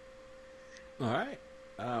 All right,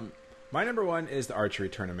 my number one is the archery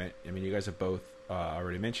tournament. I mean, you guys have both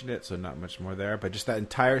already mentioned it, so not much more there. But just that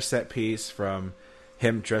entire set piece, from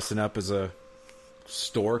him dressing up as a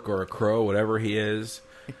stork or a crow, whatever he is,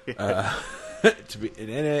 to be in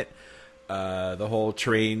it. The whole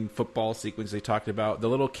train football sequence they talked about. The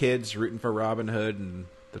little kids rooting for Robin Hood, and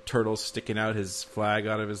the turtle sticking out his flag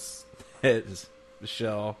out of his head, his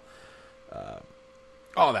shell.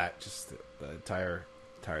 All that, just the entire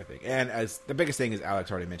thing. And as the biggest thing is,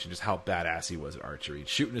 Alex already mentioned just how badass he was at archery,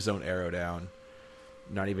 shooting his own arrow down,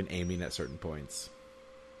 not even aiming at certain points.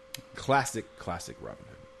 Classic Robin Hood.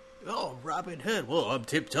 Oh, Robin Hood. Well, I'm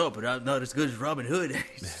tip top, but I'm not as good as Robin Hood.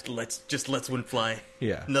 Just lets one fly.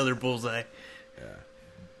 Yeah, another bullseye. Yeah,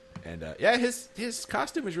 and his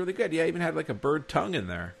costume was really good. Yeah, even had like a bird tongue in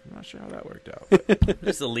there. I'm not sure how that worked out.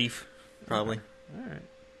 Just a leaf, probably. All right.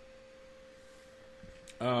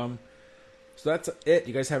 So that's it.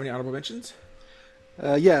 You guys have any honorable mentions?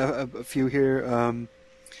 A few here.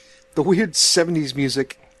 The weird 70s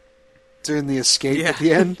music during the escape at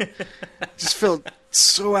the end just felt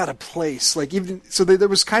so out of place. Like, even so, there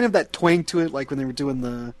was kind of that twang to it, like when they were doing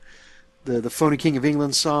the Phony King of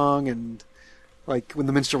England song, and like when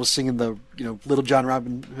the minstrel was singing the Little John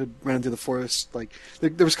Robin Hood running through the forest. Like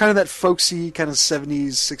there was kind of that folksy kind of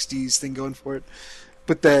 70s 60s thing going for it,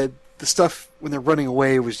 but the stuff when they're running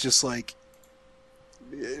away was just like,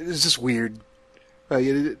 it was just weird.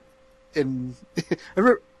 And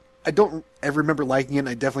I don't ever remember liking it, and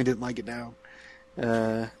I definitely didn't like it now.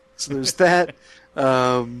 So there's that.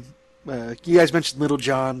 You guys mentioned Little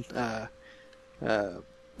John.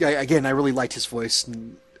 Again, I really liked his voice,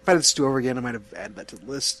 and if I had to do over again, I might have added that to the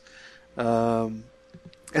list. And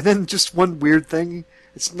then just one weird thing.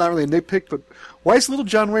 It's not really a nitpick, but why is Little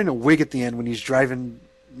John wearing a wig at the end when he's driving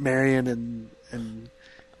Marion and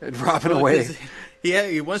Robin away? Yeah,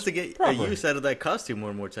 he wants to get a use out of that costume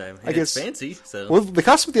one more time. And I guess it's fancy. So the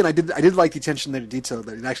costume at the end, I did like the attention there to detail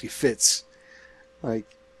that it actually fits. Like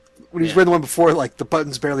when he was wearing the one before, like the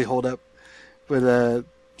buttons barely hold up. But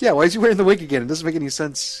why is he wearing the wig again? It doesn't make any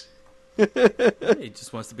sense. He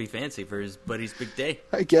just wants to be fancy for his buddy's big day.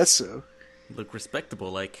 I guess so. Look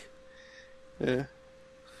respectable, like. Yeah.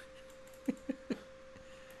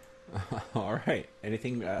 All right.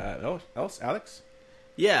 Anything else, Alex?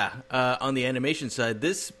 Yeah. On the animation side,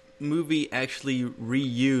 this movie actually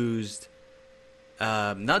reused,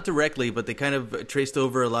 not directly, but they kind of traced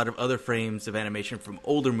over a lot of other frames of animation from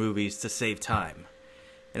older movies to save time.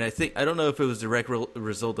 And I don't know if it was a direct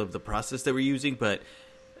result of the process that we're using, but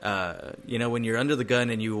when you're under the gun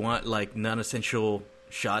and you want like non-essential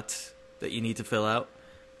shots that you need to fill out,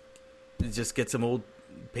 just get some old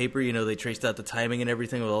paper. They traced out the timing and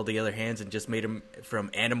everything with all the other hands and just made them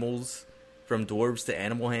from animals, from dwarves to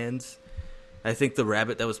animal hands. I think the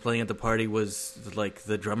rabbit that was playing at the party was like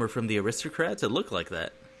the drummer from the Aristocrats. It looked like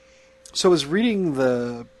that. So I was reading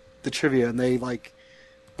the trivia, and they like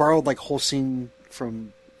borrowed like whole scene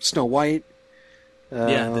from Snow White.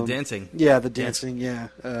 The dancing. Yeah, the dancing. Yeah.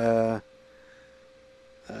 I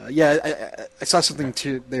saw something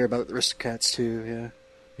too there about the Aristocrats too. Yeah.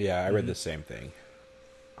 Yeah, I read the same thing.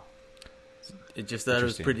 It just thought it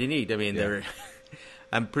was pretty neat. I mean,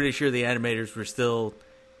 I'm pretty sure the animators were still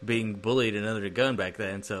being bullied and under the gun back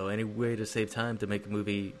then. So any way to save time to make the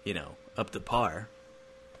movie, up to par,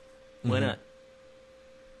 Why not?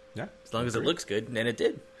 Yeah, As long as it looks good, and it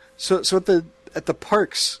did. So at the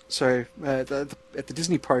parks, sorry, at the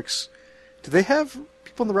Disney parks, do they have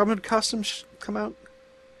people in the Robin Hood costumes come out?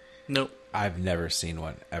 Nope. I've never seen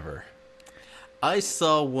one ever. I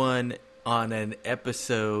saw one on an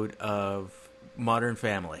episode of Modern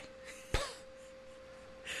Family.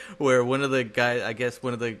 Where one of the guys, I guess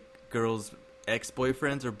one of the girls'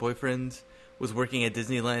 ex-boyfriends or boyfriends was working at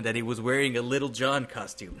Disneyland, and he was wearing a Little John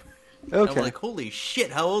costume. Okay. I'm like, holy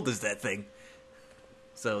shit, how old is that thing?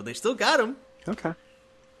 So they still got him. Okay.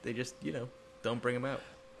 They just, don't bring him out.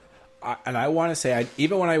 And I want to say,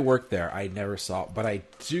 even when I worked there, I never saw it. But I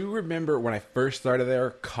do remember when I first started there,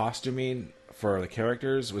 costuming for the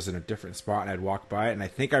characters was in a different spot, and I'd walk by it, and I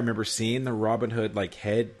think I remember seeing the Robin Hood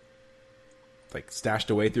head stashed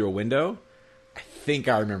away through a window. I think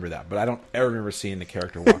I remember that, but I don't ever remember seeing the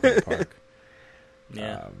character walk in the park.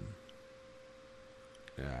 Yeah.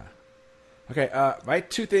 Yeah. Okay, my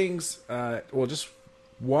two things, just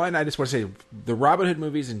one, I just want to say, the Robin Hood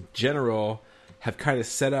movies in general have kind of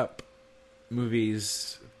set up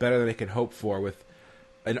movies better than they can hope for with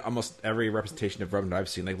almost every representation of Robin Hood I've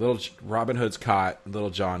seen. Little Robin Hood's caught, and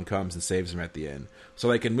Little John comes and saves him at the end.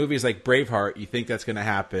 So in movies like Braveheart, you think that's going to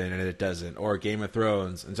happen, and it doesn't. Or Game of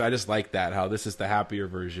Thrones. And so I just like that, how this is the happier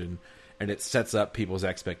version, and it sets up people's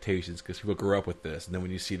expectations, because people grew up with this. And then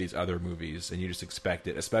when you see these other movies, and you just expect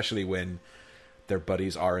it, especially when their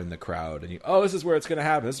buddies are in the crowd, and this is where it's going to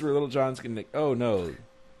happen. This is where Little John's going to, oh, no.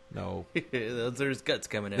 Those are his guts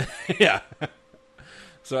coming in. Yeah.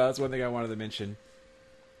 So that's one thing I wanted to mention.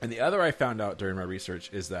 And the other I found out during my research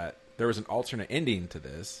is that there was an alternate ending to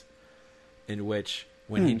this, in which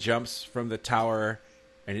when he jumps from the tower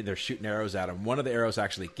and they're shooting arrows at him, one of the arrows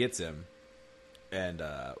actually gets him and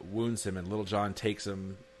wounds him, and Little John takes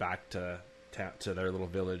him back to their little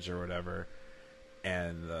village or whatever,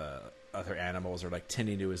 and the other animals are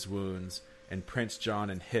tending to his wounds, and Prince John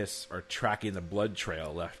and Hiss are tracking the blood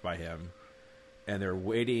trail left by him, and they're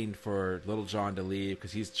waiting for Little John to leave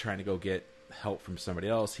because he's trying to go get help from somebody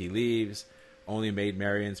else. He leaves, only Maid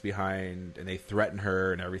Marian's behind, and they threaten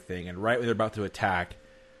her and everything, and right when they're about to attack,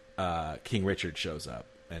 King Richard shows up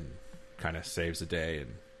and kind of saves the day,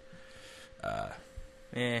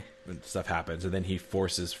 and stuff happens, and then he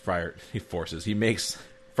makes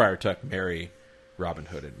Friar Tuck marry Robin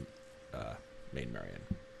Hood and Maid Marian.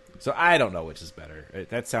 So I don't know which is better.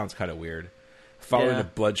 That sounds kind of weird. Following the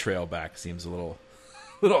blood trail back seems a little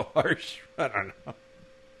harsh. I don't know.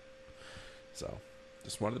 So,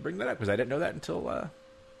 just wanted to bring that up because I didn't know that until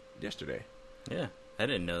yesterday. Yeah, I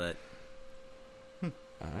didn't know that.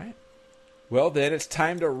 All right. Well, then it's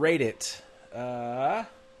time to rate it.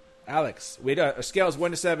 Alex, we got a scale is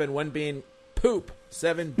 1 to 7, 1 being poop,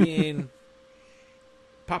 7 being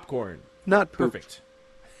popcorn. Not poop. Perfect.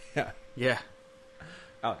 Yeah. Yeah.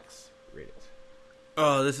 Alex, rate it.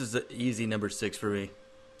 Oh, this is an easy number 6 for me.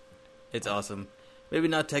 It's awesome. Maybe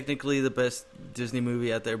not technically the best Disney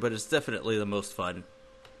movie out there, but it's definitely the most fun.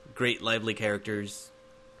 Great, lively characters.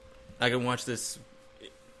 I can watch this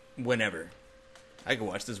whenever. I can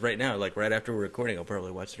watch this right now, right after we're recording. I'll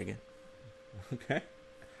probably watch it again. Okay.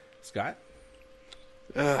 Scott?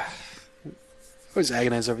 I always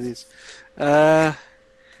agonize over these. Yeah,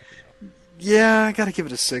 I gotta give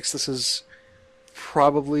it a 6. This is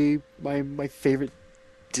probably my favorite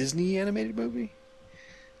Disney animated movie.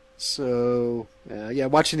 So,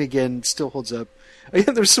 watching it again still holds up.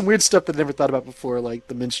 There's some weird stuff that I never thought about before, like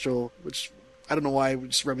The Minstrel, which I don't know why it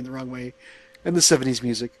just rubbed me the wrong way, and the 70s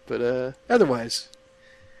music, but otherwise,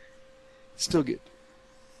 still good.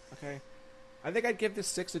 Okay. I think I'd give this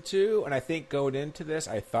 6 to 2, and I think going into this,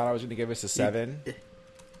 I thought I was going to give this a 7.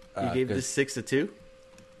 You gave this 6 to 2?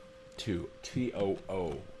 2.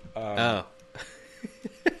 T-O-O. Oh.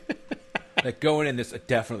 Going in, this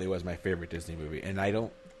definitely was my favorite Disney movie, and I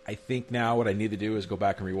think now what I need to do is go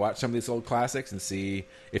back and rewatch some of these old classics and see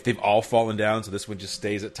if they've all fallen down so this one just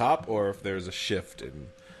stays at top, or if there's a shift in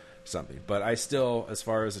something. But I still, as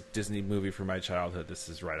far as a Disney movie from my childhood, this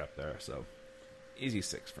is right up there. So, easy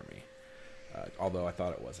 6 for me. Although I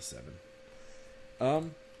thought it was a 7.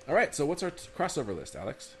 All right, so what's our crossover list,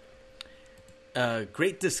 Alex?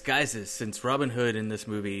 Great disguises, since Robin Hood in this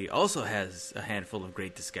movie also has a handful of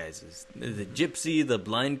great disguises. The gypsy, the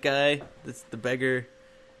blind guy, that's the beggar.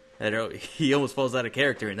 He almost falls out of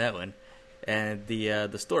character in that one. And the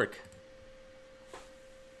stork.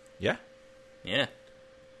 Yeah? Yeah.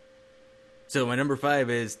 So my number 5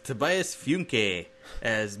 is Tobias Funke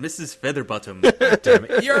as Mrs. Featherbottom. Damn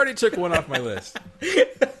it. You already took one off my list.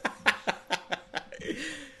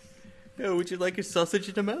 Oh, would you like a sausage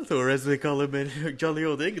in the mouth, or as they call him in jolly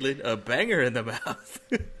old England, a banger in the mouth?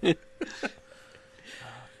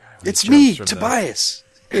 It's me, from Tobias.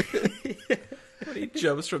 When he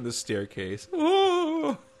jumps from the staircase.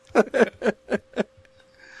 Oh!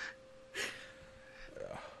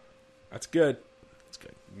 That's good. That's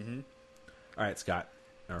good. Mm-hmm. All right, Scott.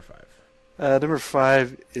 Number 5. Number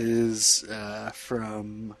 5 is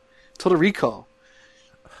from Total Recall.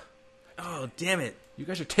 Oh, damn it. You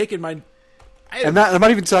guys are taking my... I'm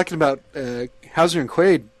not even talking about Hauser and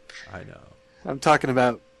Quaid. I know. I'm talking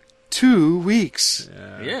about 2 weeks.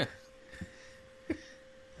 Yeah.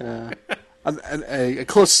 A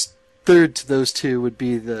close third to those two would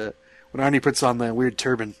be when Arnie puts on the weird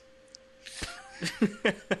turban.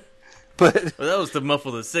 But Well, that was to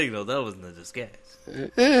muffle the signal. That wasn't a disguise.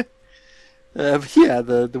 yeah,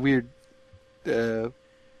 the weird. I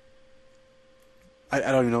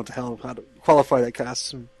don't even know how to qualify that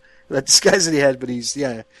costume, that disguise that he had. But he's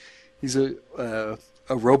a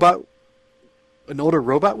robot, an older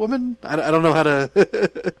robot woman. I don't know how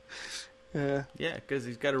to. Yeah, because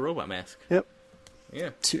he's got a robot mask. Yep.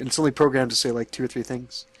 Yeah. And it's only programmed to say like 2 or 3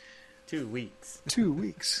 things. 2 weeks. 2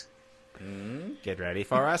 weeks. Get ready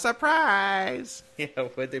for a surprise. Yeah,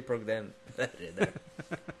 why'd they program that in there?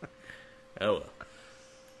 Oh, well.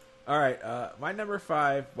 All right, my number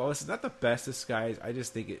 5. Well, this is not the best disguise. I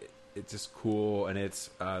just think it's just cool, and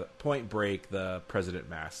it's Point Break, the president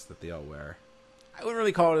mask that they all wear. I wouldn't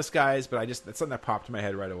really call it a disguise, but it's something that popped in my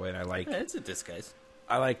head right away, and I like. Yeah, it's a disguise.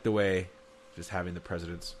 I like the way just having the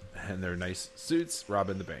presidents and their nice suits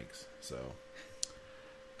robbing the banks. So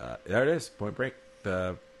there it is, Point Break.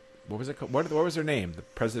 What was it called? What was their name? The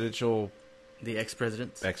presidential. The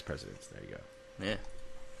ex-presidents. Ex-presidents. There you go. Yeah.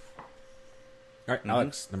 All right,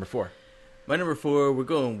 Alex, number 4. My number 4, we're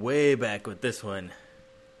going way back with this one.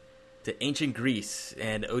 To ancient Greece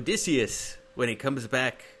and Odysseus, when he comes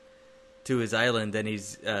back to his island and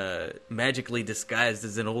he's magically disguised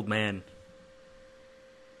as an old man.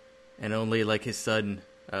 And only like his son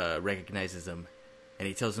recognizes him. And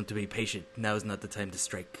he tells him to be patient. Now is not the time to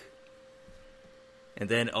strike. And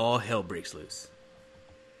then all hell breaks loose.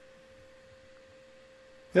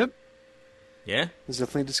 Yep. Yeah? It's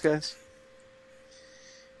definitely a disguise.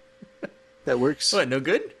 That works. What, no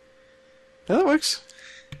good? No, that works.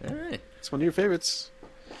 All right. It's one of your favorites.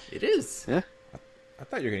 It is. Yeah. I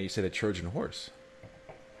thought you were going to say the Trojan horse.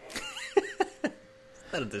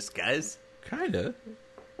 Not a disguise. Kinda.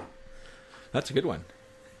 That's a good one.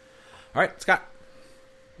 All right, Scott.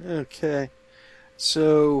 Okay.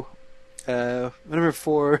 So, number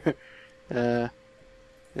 4, and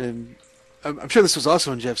I'm sure this was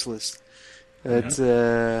also on Jeff's list. It's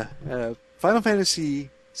Final Fantasy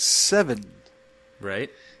VII. Right?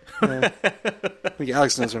 I think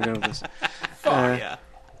Alex knows where I'm going with this.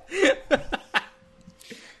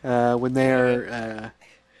 Yeah. When they're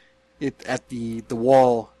at the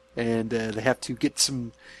wall and they have to get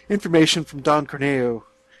some information from Don Corneo,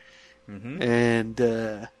 and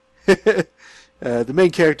the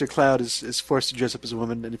main character Cloud is forced to dress up as a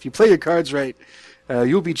woman, and if you play your cards right,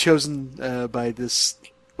 you'll be chosen by this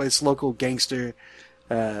local gangster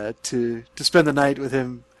to spend the night with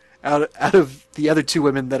him out of the other 2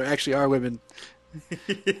 women that actually are women.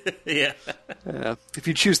 Yeah. If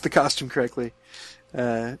you choose the costume correctly,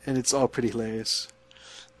 and it's all pretty hilarious.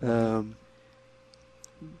 Yep.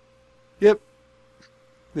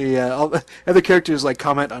 All the other characters like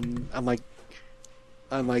comment on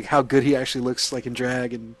how good he actually looks like in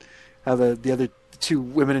drag, and how the other 2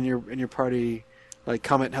 women in your party like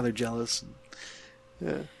comment how they're jealous.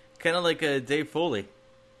 And, Kind of like Dave Foley.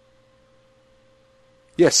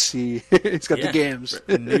 yes, he's got the games.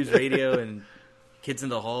 News radio and Kids in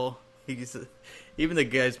the Hall. Even the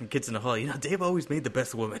guys from Kids in the Hall, Dave always made the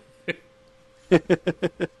best woman.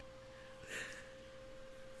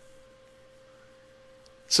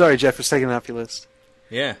 Sorry, Jeff, for taking it off your list.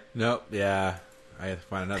 Yeah. Nope. Yeah, I have to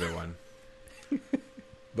find another one.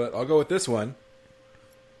 But I'll go with this one.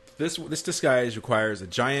 This disguise requires a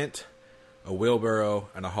giant, a wheelbarrow,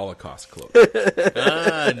 and a Holocaust cloak.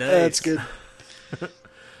 Ah, nice. That's good.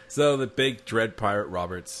 So the big Dread Pirate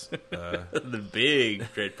Roberts. The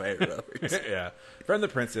big Dread Pirate Roberts. Yeah. From The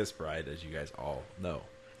Princess Bride, as you guys all know.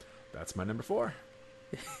 That's my number 4.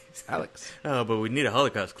 Alex. Oh, but we need a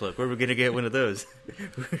Holocaust cloak. Where are we going to get one of those?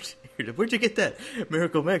 Where'd you get that?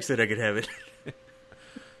 Miracle Max said I could have it.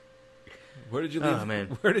 Where did you leave? Oh,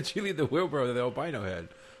 man. Where did you leave the wheelbarrow that the albino had?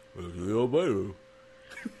 The albino.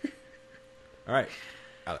 All right.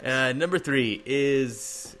 Alex. Number 3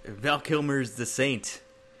 is Val Kilmer's The Saint.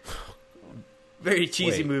 Very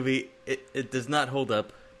cheesy Wait. movie. It does not hold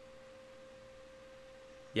up.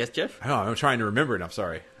 Yes, Jeff? I don't know. I'm trying to remember it. I'm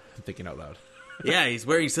sorry. I'm thinking out loud. Yeah, he's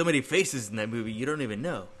wearing so many faces in that movie, you don't even know.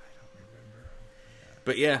 I don't remember.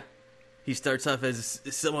 But yeah, he starts off as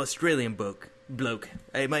some Australian bloke.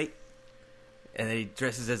 Hey, mate. And then he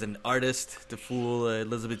dresses as an artist to fool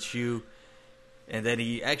Elizabeth Shue. And then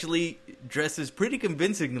he actually dresses pretty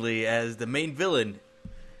convincingly as the main villain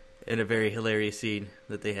in a very hilarious scene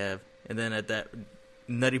that they have. And then at that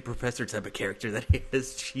nutty professor type of character that he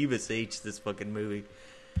has, Chivas H this fucking movie.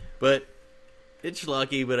 But it's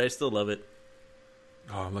schlocky, but I still love it.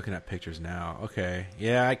 Oh, I'm looking at pictures now. Okay.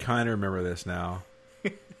 Yeah, I kind of remember this now.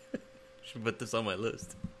 Should put this on my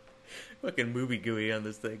list. Fucking movie gooey on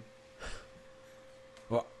this thing.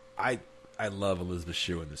 Well, I love Elizabeth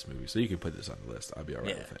Shue in this movie, so you can put this on the list. I'll be all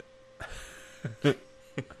right with it.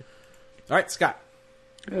 All right, Scott.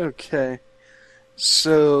 Okay.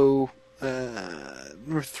 So,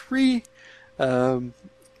 number 3, the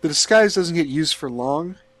disguise doesn't get used for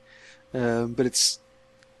long, but it's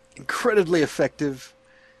incredibly effective,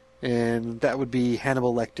 and that would be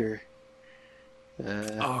Hannibal Lecter.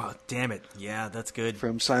 Oh, damn it. Yeah, that's good.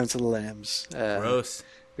 From Silence of the Lambs. Gross.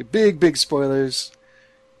 Big spoilers.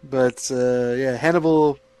 But, yeah,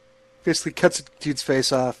 Hannibal basically cuts a dude's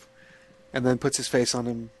face off and then puts his face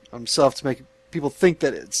on himself to make people think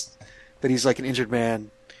that he's like an injured man,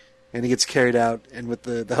 and he gets carried out, and with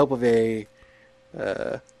the help of the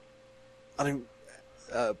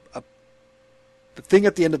thing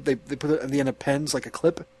at the end of they put it at the end of pens, like a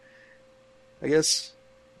clip, I guess.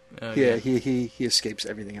 Yeah, he escapes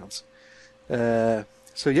everything else.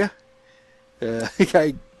 So yeah, That's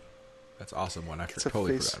an awesome one. I Gets a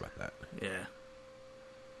totally face. forgot about that.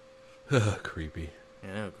 Yeah. Creepy.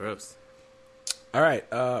 Yeah, gross. All right,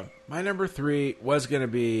 my number 3 was going to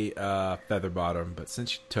be Featherbottom, but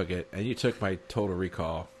since you took it, and you took my Total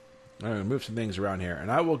Recall, I'm going to move some things around here,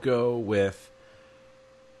 and I will go with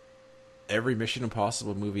every Mission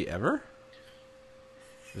Impossible movie ever.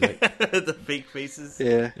 The fake faces.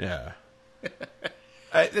 yeah. Yeah.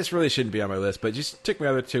 This really shouldn't be on my list, but just took my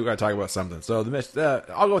other 2. Got to talk about something. So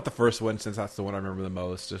I'll go with the first one since that's the one I remember the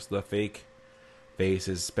most. Just the fake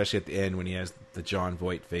faces, especially at the end when he has the John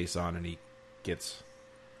Voight face on and he gets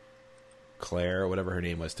Claire or whatever her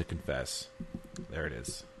name was to confess. There it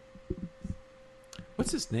is.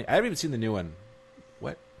 What's his name? I haven't even seen the new one.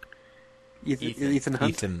 What? Ethan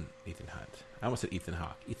Hunt. Ethan Hunt. I almost said Ethan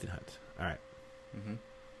Hawke. Ethan Hunt. All right. Mm-hmm.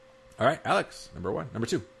 All right, Alex. Number 1. Number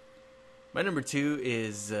 2. My number 2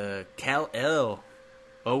 is Kal-El,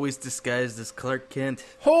 always disguised as Clark Kent.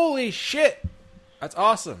 Holy shit! That's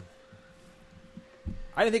awesome.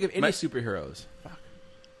 I didn't think of any superheroes. Fuck.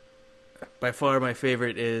 By far my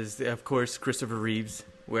favorite is, of course, Christopher Reeves,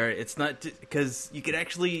 where it's not... Because you can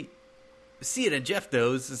actually see it, and Jeff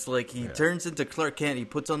knows. It's like he turns into Clark Kent, he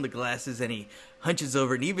puts on the glasses, and he hunches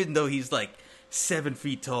over, and even though he's like 7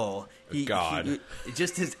 feet tall,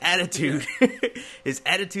 just his attitude, his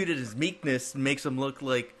attitude and his meekness makes him look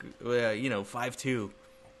like, 5'2",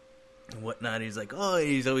 and whatnot. He's like,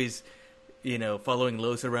 he's always, following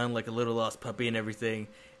Lois around like a little lost puppy and everything.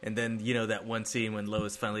 And then, that one scene when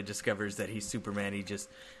Lois finally discovers that he's Superman, he just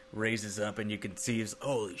raises up and you can see his,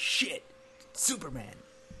 holy shit, Superman.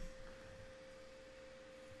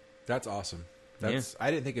 That's awesome. I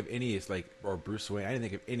didn't think of any, or Bruce Wayne. I didn't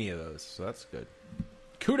think of any of those, so that's good.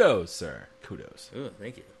 Kudos, sir. Kudos. Oh,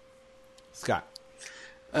 thank you. Scott.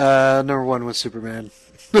 Number 1 was Superman.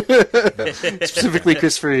 Specifically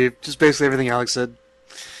Christopher Reeve. Just basically everything Alex said.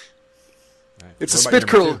 Right. It's What a about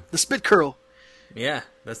spit your number curl. 2? The spit curl. Yeah,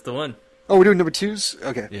 that's the one. Oh, we're doing number 2s?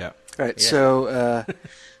 Okay. Yeah. All right. Yeah. So,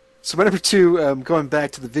 so my number 2, going back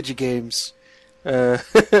to the Vigi games,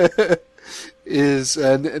 is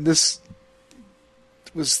and this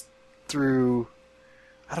was through,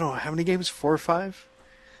 I don't know how many games, 4 or 5,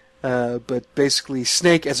 but basically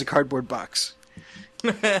Snake as a cardboard box.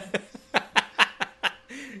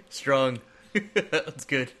 Strong. That's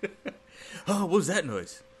good. Oh, what was that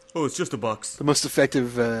noise? Oh, it's just a box. The most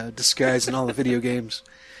effective disguise in all the video games.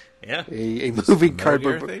 Yeah. A moving Metal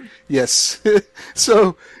cardboard Gear box. thing? Yes.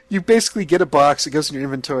 So you basically get a box, it goes in your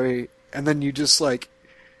inventory, and then you just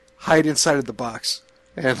hide inside of the box.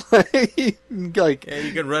 And Yeah, you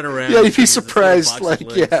can run around. yeah, you'd be There's this little surprised, box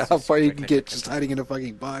of legs. how far you Tick, can tick, get tick, just tick. hiding in a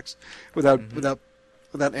fucking box without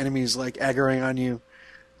enemies aggroing on you.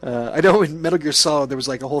 I know in Metal Gear Solid there was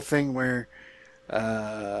a whole thing where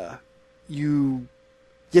you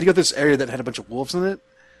had to go to this area that had a bunch of wolves in it,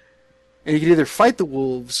 and you could either fight the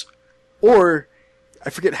wolves, or I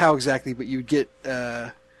forget how exactly, but you would get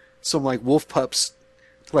some wolf pups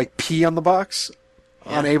to pee on the box,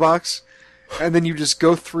 on a box. And then you just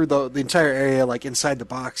go through the entire area inside the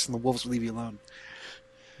box, and the wolves will leave you alone.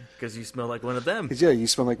 Because you smell like one of them. 'Cause, yeah, you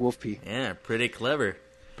smell like wolf pee. Yeah, pretty clever.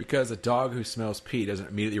 Because a dog who smells pee doesn't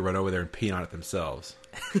immediately run over there and pee on it themselves.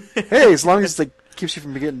 Hey, as long as it keeps you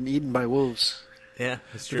from getting eaten by wolves. Yeah,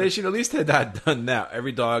 that's So true. they should at least have not done that.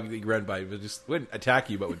 Every dog that you run by wouldn't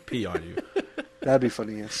attack you, but would pee on you. That'd be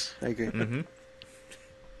funny, yes. I agree. Mm-hmm.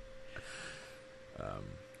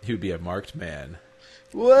 He would be a marked man.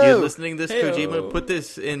 Whoa! You're listening to this, Heyo. Kojima? Put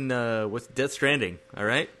this in, what's Death Stranding, all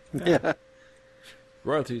right? Yeah.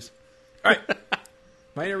 Royalties. All right.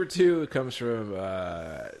 My number 2 comes from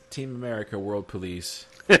Team America World Police.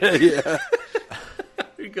 Yeah.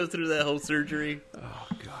 He goes through that whole surgery. Oh,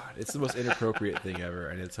 God. It's the most inappropriate thing ever,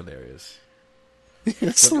 and it's hilarious.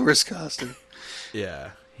 It's the worst costume.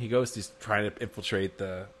 Yeah. He goes to trying to infiltrate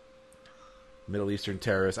the Middle Eastern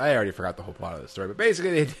terrorists. I already forgot the whole plot of the story, but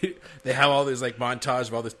basically they have all this like montage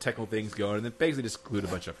of all these technical things going, and then basically just glued a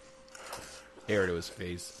bunch of hair to his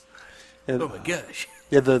face. And, Oh my gosh.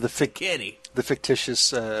 yeah, the Kenny.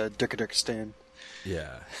 fictitious Durka stand.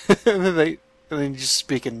 Yeah. and then just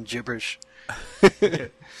speaking gibberish.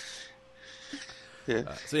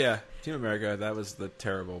 Yeah. So yeah, Team America, that was the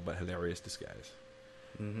terrible but hilarious disguise.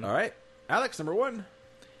 Mm-hmm. All right. Alex, number 1.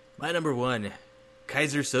 My number 1,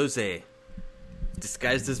 Kaiser Soze.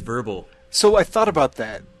 Disguised as verbal. So I thought about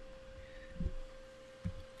that.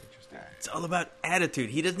 It's all about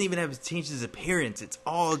attitude. He doesn't even have to change his appearance. It's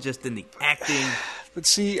all just in the acting, But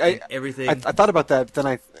see, I everything. I thought about that, but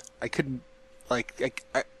then I couldn't, like,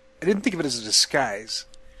 I didn't think of it as a disguise.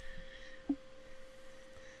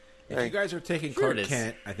 If you guys are taking Sure it Clark is.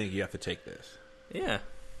 Kent, I think you have to take this. Yeah.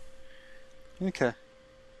 Okay.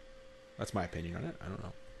 That's my opinion on it. I don't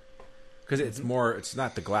know. Because it's more, it's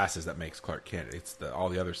not the glasses that makes Clark Kent. It's all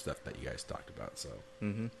the other stuff that you guys talked about. So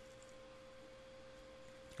Mm-hmm.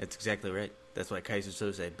 That's exactly right. That's why Kaiser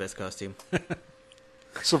Soze, best costume.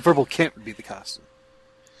 So verbal Kent would be the costume.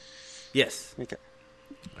 Yes. Okay.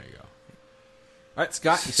 there you go. All right,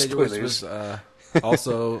 Scott, you said yours Spoilers. was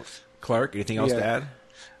also Clark. Anything else to Yeah.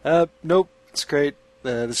 add? Nope. It's great.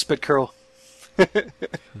 The spit curl.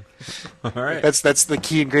 All right. That's the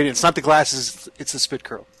key ingredient. It's not the glasses. It's the spit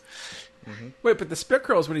curl. Wait, but the spit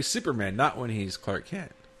curl is when he's Superman, not when he's Clark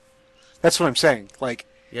Kent. That's what I'm saying. Like,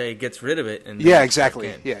 Yeah, he gets rid of it. And yeah, then exactly.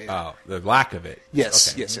 Clark Kent. Yeah, yeah. Oh, the lack of it.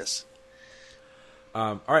 Yes, Okay. yes.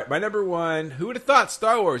 All right, my number 1. Who would have thought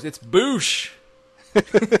Star Wars? It's Boosh.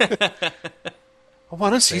 I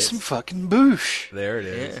want to see some fucking boosh. There it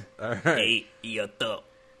is. Yeah. All right. Hey, Yoto.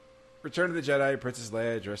 Return of the Jedi, Princess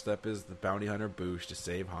Leia dressed up as the bounty hunter Boosh to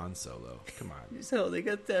save Han Solo. Come on. So they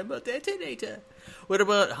got them a detonator. What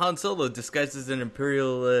about Han Solo disguised as an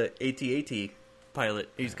Imperial AT-AT pilot?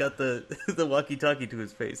 He's got the the walkie-talkie to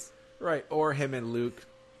his face. Right, or him and Luke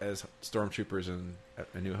as stormtroopers in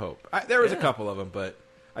A New Hope. There was a Yeah. couple of them, but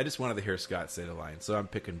I just wanted to hear Scott say the line, so I'm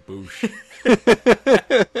picking Boosh.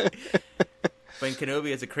 Ben Kenobi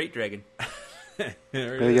has a crate dragon. There it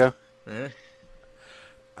There you is. go. Eh?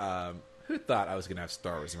 Who thought I was going to have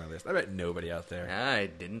Star Wars in my list? I bet nobody out there. I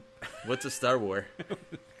didn't. What's a Star War?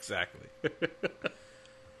 Exactly.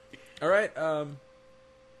 All right,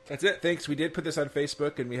 that's it. Thanks. We did put this on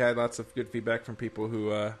Facebook, and we had lots of good feedback from people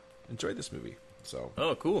who enjoyed this movie. So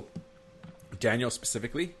Oh, cool. Daniel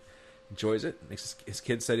specifically enjoys it. His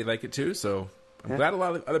kids said he liked it too, so I'm Yeah. glad a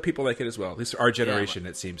lot of other people like it as well. At least our generation,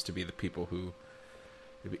 it seems to be the people who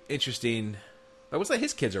it'd be interesting. I would say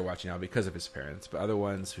his kids are watching now because of his parents, but other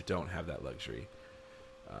ones who don't have that luxury,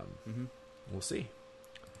 we'll see.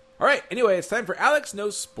 All right. Anyway, it's time for Alex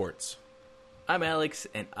Knows Sports. I'm Alex,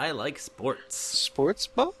 and I like sports. Sports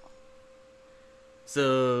ball?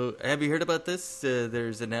 So, have you heard about this? They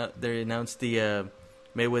announced the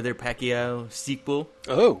Mayweather Pacquiao sequel.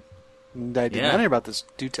 Oh. I did Yeah. not hear about this.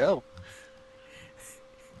 Do tell.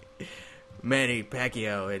 Manny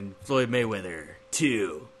Pacquiao and Floyd Mayweather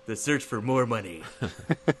 2. The search for more money.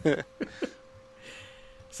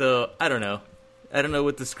 So, I don't know. I don't know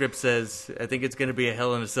what the script says. I think it's going to be a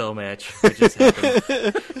Hell in a Cell match. Which just happened.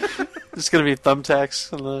 There's going to be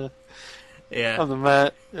thumbtacks on the Yeah.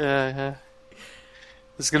 mat. Yeah.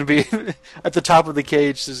 There's going to be at the top of the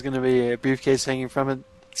cage. There's going to be a briefcase hanging from it.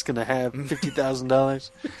 It's going to have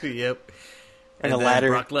 $50,000 Yep. and a then ladder.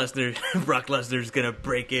 Brock Lesnar's going to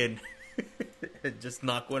break in and just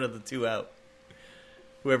knock one of the two out.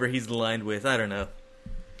 Whoever he's aligned with. I don't know.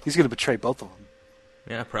 He's going to betray both of them.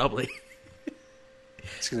 Yeah, probably.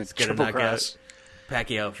 He's going to Gonna triple knock cross. out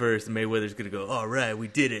Pacquiao first, and Mayweather's gonna go, all right, we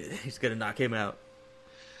did it. He's gonna knock him out.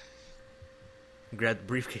 And grab the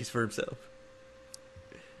briefcase for himself.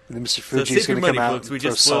 And then Mr. So Fuji's save your going to come money, out folks. We and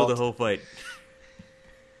throw just spoiled salt. the whole fight.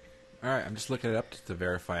 All right, I'm just looking it up to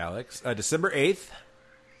verify, Alex. December 8th,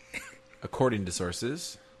 according to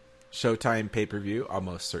sources. Showtime pay-per-view,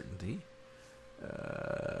 almost certainty.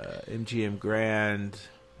 MGM Grand.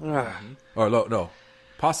 Or no.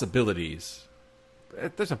 Possibilities.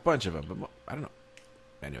 There's a bunch of them, but I don't know.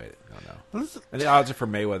 Anyway, I don't know. And the odds are for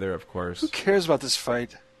Mayweather, of course. Who cares about this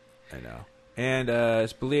fight? I know. And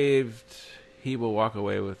it's believed he will walk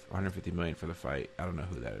away with $150 million for the fight. I don't know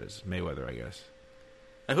who that is. Mayweather, I guess.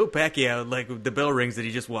 I hope Pacquiao, like, the bell rings that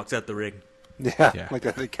he just walks out the ring. Yeah. Like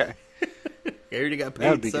that guy. I already got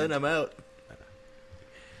That would paid, be son. good. I'm out.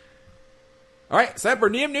 All right, it's time for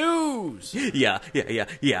Neum News. Yeah.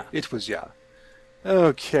 It was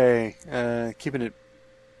Okay. Keeping it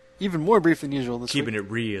even more brief than usual this Keeping week.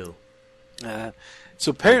 it real.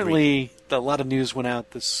 So apparently, a lot of news went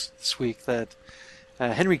out this week that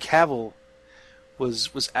Henry Cavill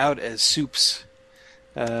was out as Soups.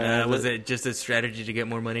 Was it just a strategy to get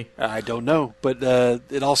more money? I don't know, but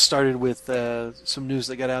it all started with some news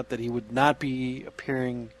that got out that he would not be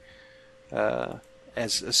appearing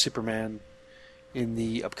as a Superman in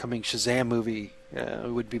the upcoming Shazam movie. He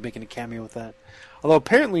would be making a cameo with that. Although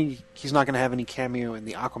apparently he's not going to have any cameo in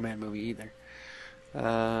the Aquaman movie either.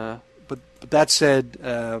 But that said,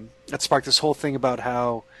 that sparked this whole thing about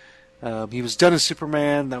how he was done as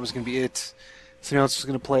Superman. That was going to be it. Someone else was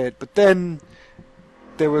going to play it. But then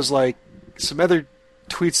there was like some other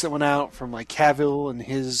tweets that went out from like Cavill and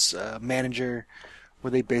his manager,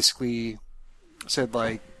 where they basically said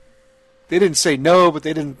like they didn't say no, but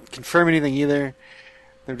they didn't confirm anything either.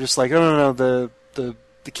 They're just like, oh no, the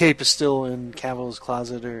cape is still in Cavill's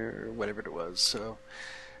closet or whatever it was. So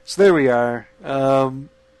there we are. I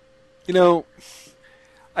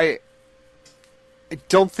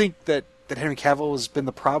don't think that Henry Cavill has been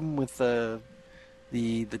the problem with the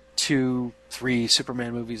 2-3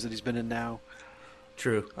 Superman movies that he's been in now.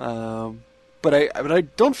 True. But I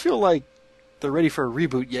don't feel like they're ready for a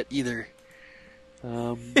reboot yet either.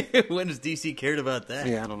 When has DC cared about that?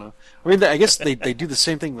 Yeah, I don't know. I mean, I guess they do the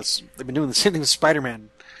same thing with. They've been doing the same thing with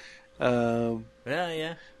Spider-Man.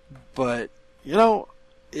 Yeah. But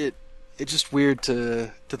it's just weird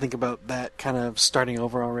to think about that kind of starting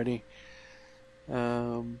over already.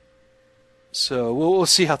 So we'll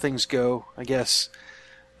see how things go, I guess.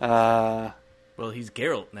 Well, he's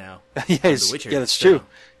Geralt now. Yeah, The Witcher, that's so true.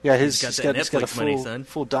 Yeah, he's got that he's got a Netflix money, full, son.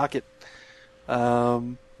 full docket.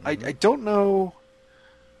 I don't know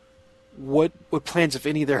what plans, if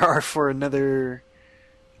any, there are for another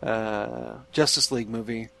Justice League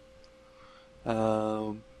movie.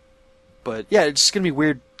 But yeah, it's just gonna be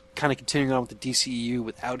weird, kind of continuing on with the DCEU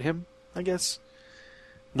without him, I guess.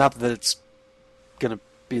 Not that it's gonna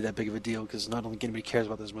be that big of a deal, because not only anybody cares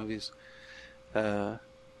about those movies.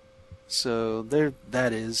 So there,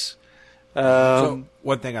 that is. So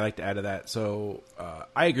one thing I'd like to add to that. So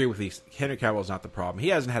I agree with these. Henry Cavill is not the problem. He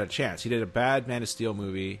hasn't had a chance. He did a bad Man of Steel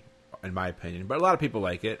movie, in my opinion, but a lot of people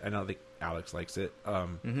like it. I don't think Alex likes it.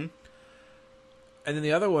 And then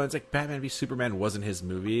the other ones, like Batman v Superman, wasn't his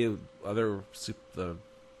movie. The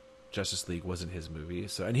Justice League wasn't his movie.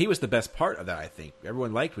 So, and he was the best part of that. I think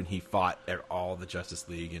everyone liked when he fought at all the Justice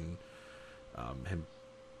League and him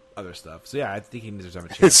other stuff. So yeah, I think he deserves a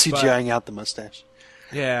chance. CGIing out the mustache.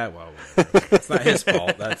 Yeah, well, it's not his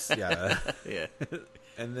fault. That's yeah.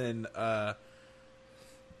 And then I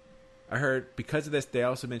heard because of this, they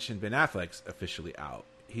also mentioned Ben Affleck's officially out.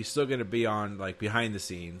 He's still going to be on like behind the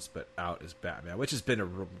scenes, but out as Batman, which has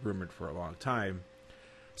been rumored for a long time.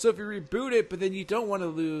 So if you reboot it, but then you don't want to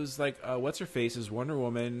lose like what's her face as Wonder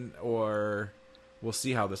Woman, or we'll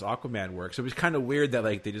see how this Aquaman works. So it was kind of weird that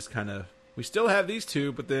like they just kind of we still have these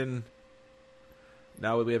two, but then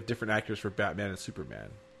now we have different actors for Batman and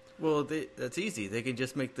Superman. Well, that's easy. They can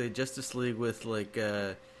just make the Justice League with like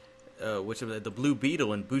which of the Blue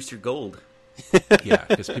Beetle and Booster Gold. Yeah,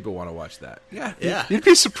 because people want to watch that. Yeah. You'd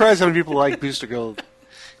be surprised how many people like Booster Gold.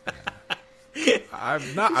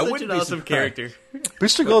 I'm not. I Such wouldn't an be awesome surprised. character.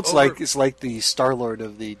 Booster Gold's like the Star-Lord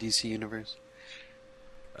of the DC universe.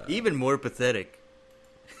 Even more pathetic.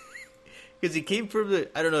 Because he came from the...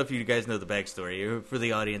 I don't know if you guys know the backstory, or for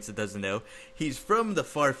the audience that doesn't know. He's from the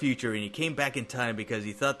far future, and he came back in time because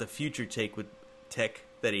he thought the future tech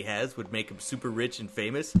that he has would make him super rich and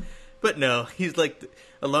famous. But no, he's like...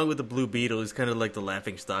 along with the Blue Beetle, he's kind of like the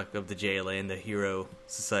laughingstock of the JLA and the hero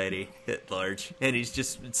society at large. And he's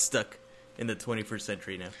just stuck in the 21st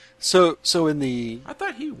century now. So in the... I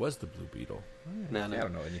thought he was the Blue Beetle. No. I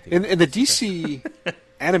don't know anything. In the DC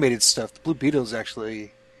animated stuff, the Blue Beetle is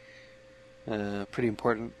actually pretty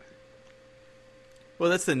important. Well,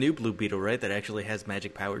 that's the new Blue Beetle, right? That actually has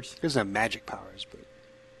magic powers. He doesn't have magic powers, but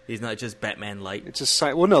He's not just Batman light. it's just...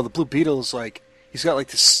 Well, no, the Blue Beetle's like... He's got like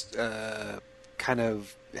this kind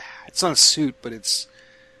of... It's not a suit, but it's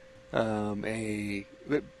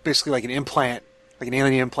basically like an implant, like an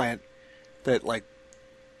alien implant that like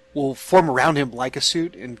will form around him like a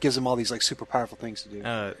suit and gives him all these like super powerful things to do.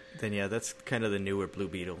 Then yeah, that's kind of the newer Blue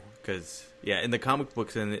Beetle. Because yeah, in the comic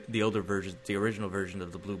books and the older versions, the original version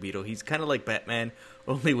of the Blue Beetle, he's kind of like Batman,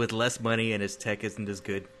 only with less money and his tech isn't as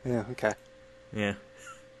good. Yeah. Okay. Yeah.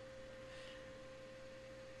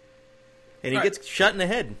 And he gets shot in the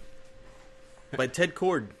head by Ted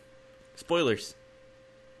Kord. Spoilers.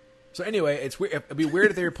 So anyway, it'd be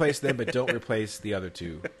weird if they replace them, but don't replace the other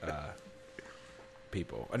two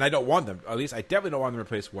people. And I don't want them. At least I definitely don't want them to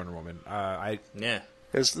replace Wonder Woman. Yeah.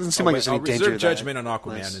 It doesn't seem like there's any danger. Reserve judgment on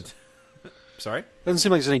Aquaman. Sorry? Doesn't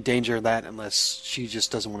seem like there's any danger in that unless she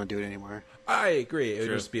just doesn't want to do it anymore. I agree. It would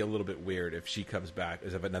True. just be a little bit weird if she comes back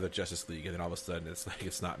as of another Justice League, and then all of a sudden it's like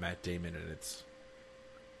it's not Matt Damon and it's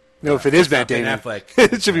No, if it is Matt Ben Damon,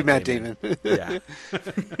 Affleck. it should be Matt Damon. Yeah.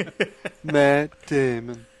 Matt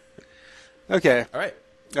Damon. Okay. All right.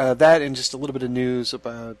 That and just a little bit of news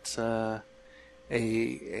about a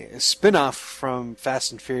spin-off from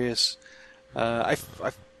Fast and Furious. I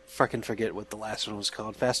fucking forget what the last one was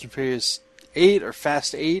called. Fast and Furious 8 or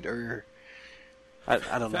Fast 8 or I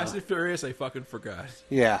don't know. Fast and Furious, I fucking forgot.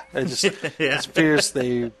 Yeah, I just it's Furious.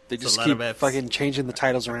 They just a lot keep of Fs. fucking changing the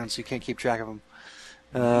titles around so you can't keep track of them.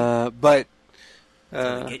 But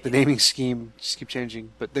the naming scheme just keep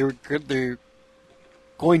changing. But they're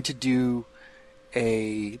going to do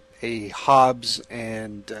a Hobbs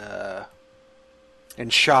and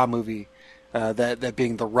Shaw movie, that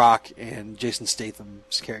being The Rock and Jason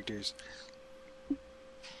Statham's characters.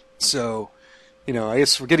 So, I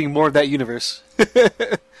guess we're getting more of that universe. I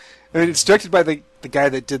mean, it's directed by the guy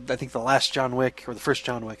that did, I think, the last John Wick, or the first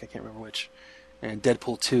John Wick, I can't remember which, and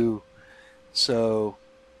Deadpool 2. So,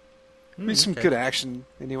 maybe some good action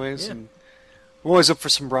anyways. Yeah. And I'm always up for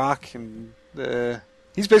some Rock, and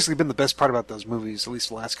he's basically been the best part about those movies, at least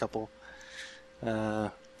the last couple.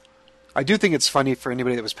 I do think it's funny for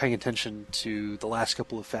anybody that was paying attention to the last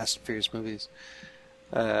couple of Fast and Furious movies,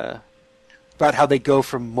 about how they go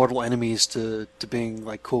from mortal enemies to being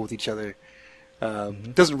like cool with each other.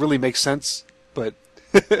 Doesn't really make sense, but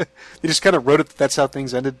they just kind of wrote it that that's how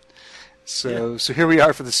things ended. So here we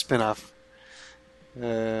are for the spin-off.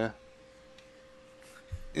 Yep,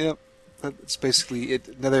 that's basically it.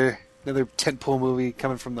 Another tentpole movie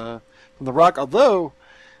coming from the Rock. Although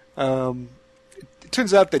it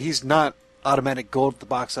turns out that he's not automatic gold at the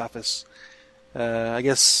box office. I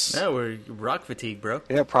guess. No, we're Rock fatigue, bro.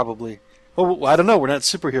 Yeah, probably. Well, I don't know. We're not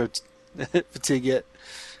superhero fatigue yet.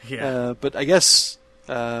 Yeah. But I guess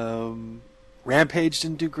Rampage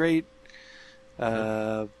didn't do great.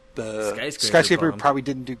 The Skyscraper bombed. probably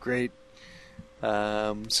didn't do great.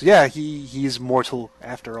 So yeah, he's mortal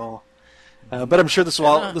after all. But I'm sure this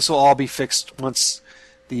will all be fixed once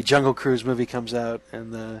the Jungle Cruise movie comes out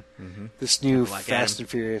and this new Black Fast Adam. and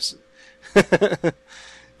Furious,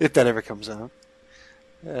 if that ever comes out.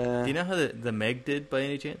 Do you know how the Meg did by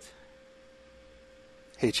any chance?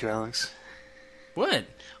 Hate you, Alex. What?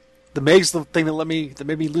 The Meg's the thing that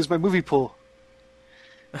made me lose my movie pool.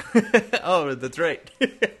 Oh, that's right.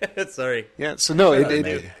 Sorry. Yeah, so no,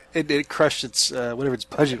 Meg. it crushed its whatever its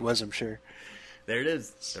budget was, I'm sure. There it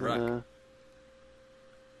is. The Rock.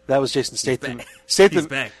 That was Jason Statham. He's Statham.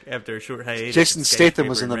 back after a short hiatus. Jason Statham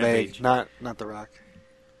was in the Rampage. Meg, not The Rock.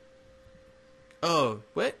 Oh,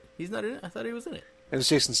 what? He's not in it? I thought he was in it. It was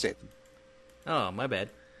Jason Statham. Oh, my bad.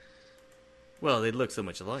 Well, they look so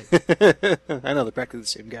much alike. I know they're practically the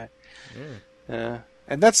same guy. Yeah.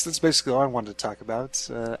 And that's basically all I wanted to talk about.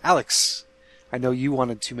 Alex, I know you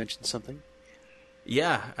wanted to mention something.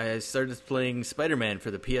 Yeah, I started playing Spider-Man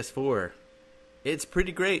for the PS4. It's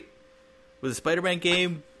pretty great. With a Spider-Man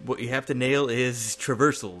game, what you have to nail is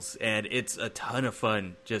traversals, and it's a ton of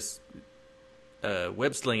fun. Just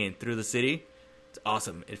web slinging through the city. It's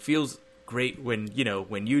awesome. It feels great when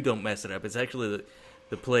you don't mess it up. It's actually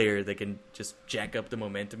the player that can just jack up the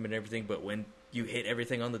momentum and everything, but when you hit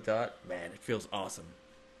everything on the dot, man, it feels awesome.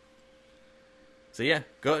 So yeah,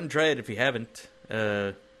 go out and try it if you haven't.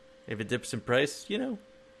 If it dips in price,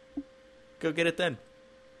 go get it then.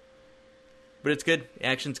 But it's good. The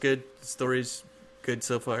action's good. The story's good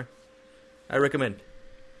so far. I recommend.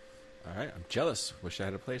 All right, I'm jealous. Wish I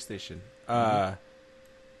had a PlayStation. I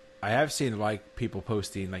have seen people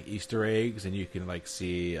posting Easter eggs, and you can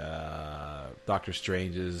see Doctor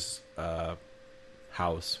Strange's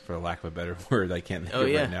house, for lack of a better word. I can't think of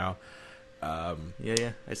it right now.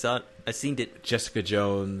 Yeah. I saw it. I seen it. Jessica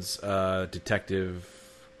Jones, detective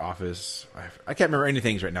office. I can't remember any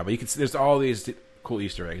things right now, but you can see there's all these cool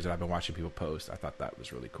Easter eggs that I've been watching people post. I thought that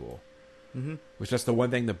was really cool. Which that's the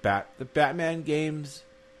one thing the Batman games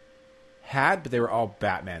had, but they were all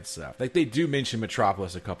Batman stuff. Like, they do mention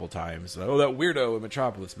Metropolis a couple times. Oh, that weirdo in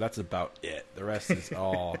Metropolis, but that's about it. The rest is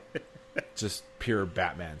all just pure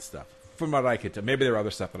Batman stuff. From what I could tell. Maybe there were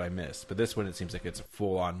other stuff that I missed, but this one, it seems like it's a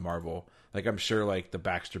full-on Marvel. Like, I'm sure, like, the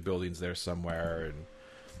Baxter Building's there somewhere, and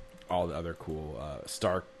all the other cool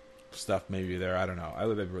Stark stuff maybe there. I don't know. I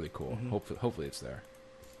would be really cool. Mm-hmm. Hopefully it's there.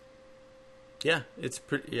 Yeah, it's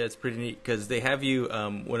pretty neat because they have you.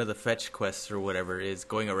 One of the fetch quests or whatever is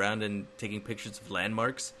going around and taking pictures of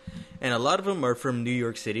landmarks, and a lot of them are from New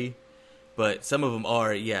York City, but some of them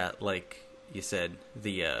are, like you said,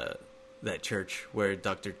 the that church where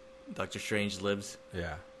Doctor Strange lives.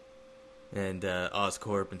 Yeah, and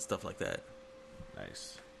Oscorp and stuff like that.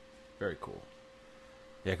 Nice, very cool.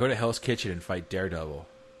 Yeah, go to Hell's Kitchen and fight Daredevil.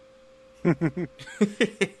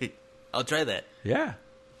 I'll try that. Yeah.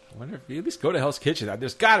 I wonder if you at least go to Hell's Kitchen.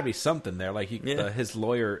 There's got to be something there. Like his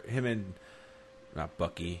lawyer, him and not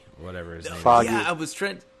Bucky, whatever his name is. Foggy. Yeah, I was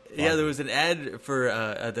trying. Yeah, there was an ad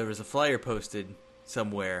for. There was a flyer posted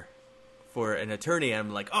somewhere for an attorney.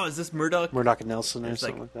 I'm like, oh, is this Murdoch? Murdoch and Nelson or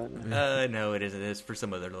something like that. Yeah. No, it isn't. It's for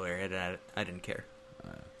some other lawyer, and I didn't care.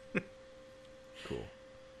 Cool.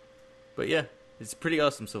 But yeah, it's pretty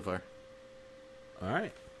awesome so far. All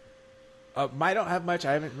right. I don't have much.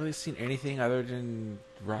 I haven't really seen anything other than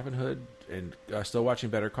Robin Hood and still watching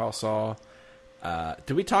Better Call Saul.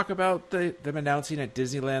 Did we talk about them announcing at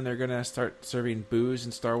Disneyland they're going to start serving booze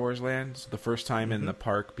in Star Wars Land? So the first time in the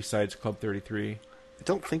park besides Club 33? I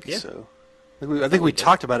don't think so. I think we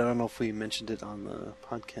talked about it. I don't know if we mentioned it on the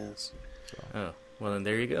podcast. So. Oh, well then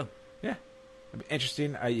there you go. Yeah.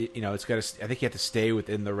 Interesting. It's got to. I think you have to stay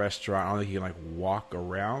within the restaurant. I don't think you can like walk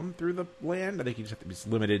around through the land. I think you just have to be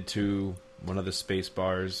limited to one of the space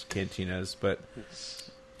bars, cantinas. But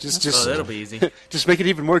just that'll be easy. Just make it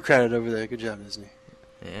even more crowded over there. Good job, Disney.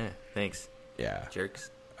 Yeah, thanks. Yeah,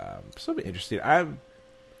 jerks. So it'll be interesting.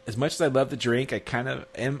 As much as I love the drink, I kind of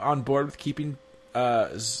am on board with keeping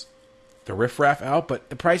the riffraff out, but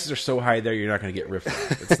the prices are so high there, you're not going to get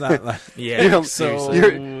riffraff. It's not like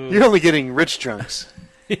you're only getting rich drunks.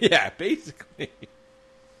 Yeah, basically.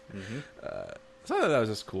 Mm-hmm. So I thought that was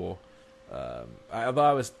just cool.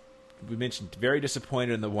 Although we mentioned very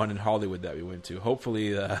disappointed in the one in Hollywood that we went to.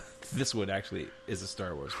 Hopefully, this one actually is a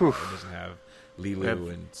Star Wars bar. It doesn't have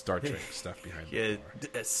Lilu and Star Trek stuff behind it.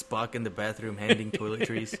 Yeah, Spock in the bathroom handing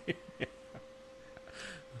toiletries.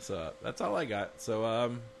 So that's all I got.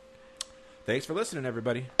 So thanks for listening,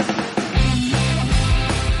 everybody.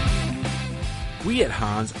 We at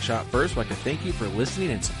Hans Shot First would like to thank you for listening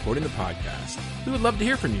and supporting the podcast. We would love to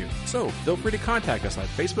hear from you, so feel free to contact us on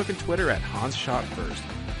Facebook and Twitter at Hans Shot First.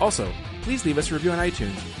 Also, please leave us a review on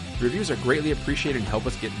iTunes. Reviews are greatly appreciated and help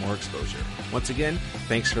us get more exposure. Once again,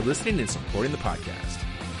 thanks for listening and supporting the podcast.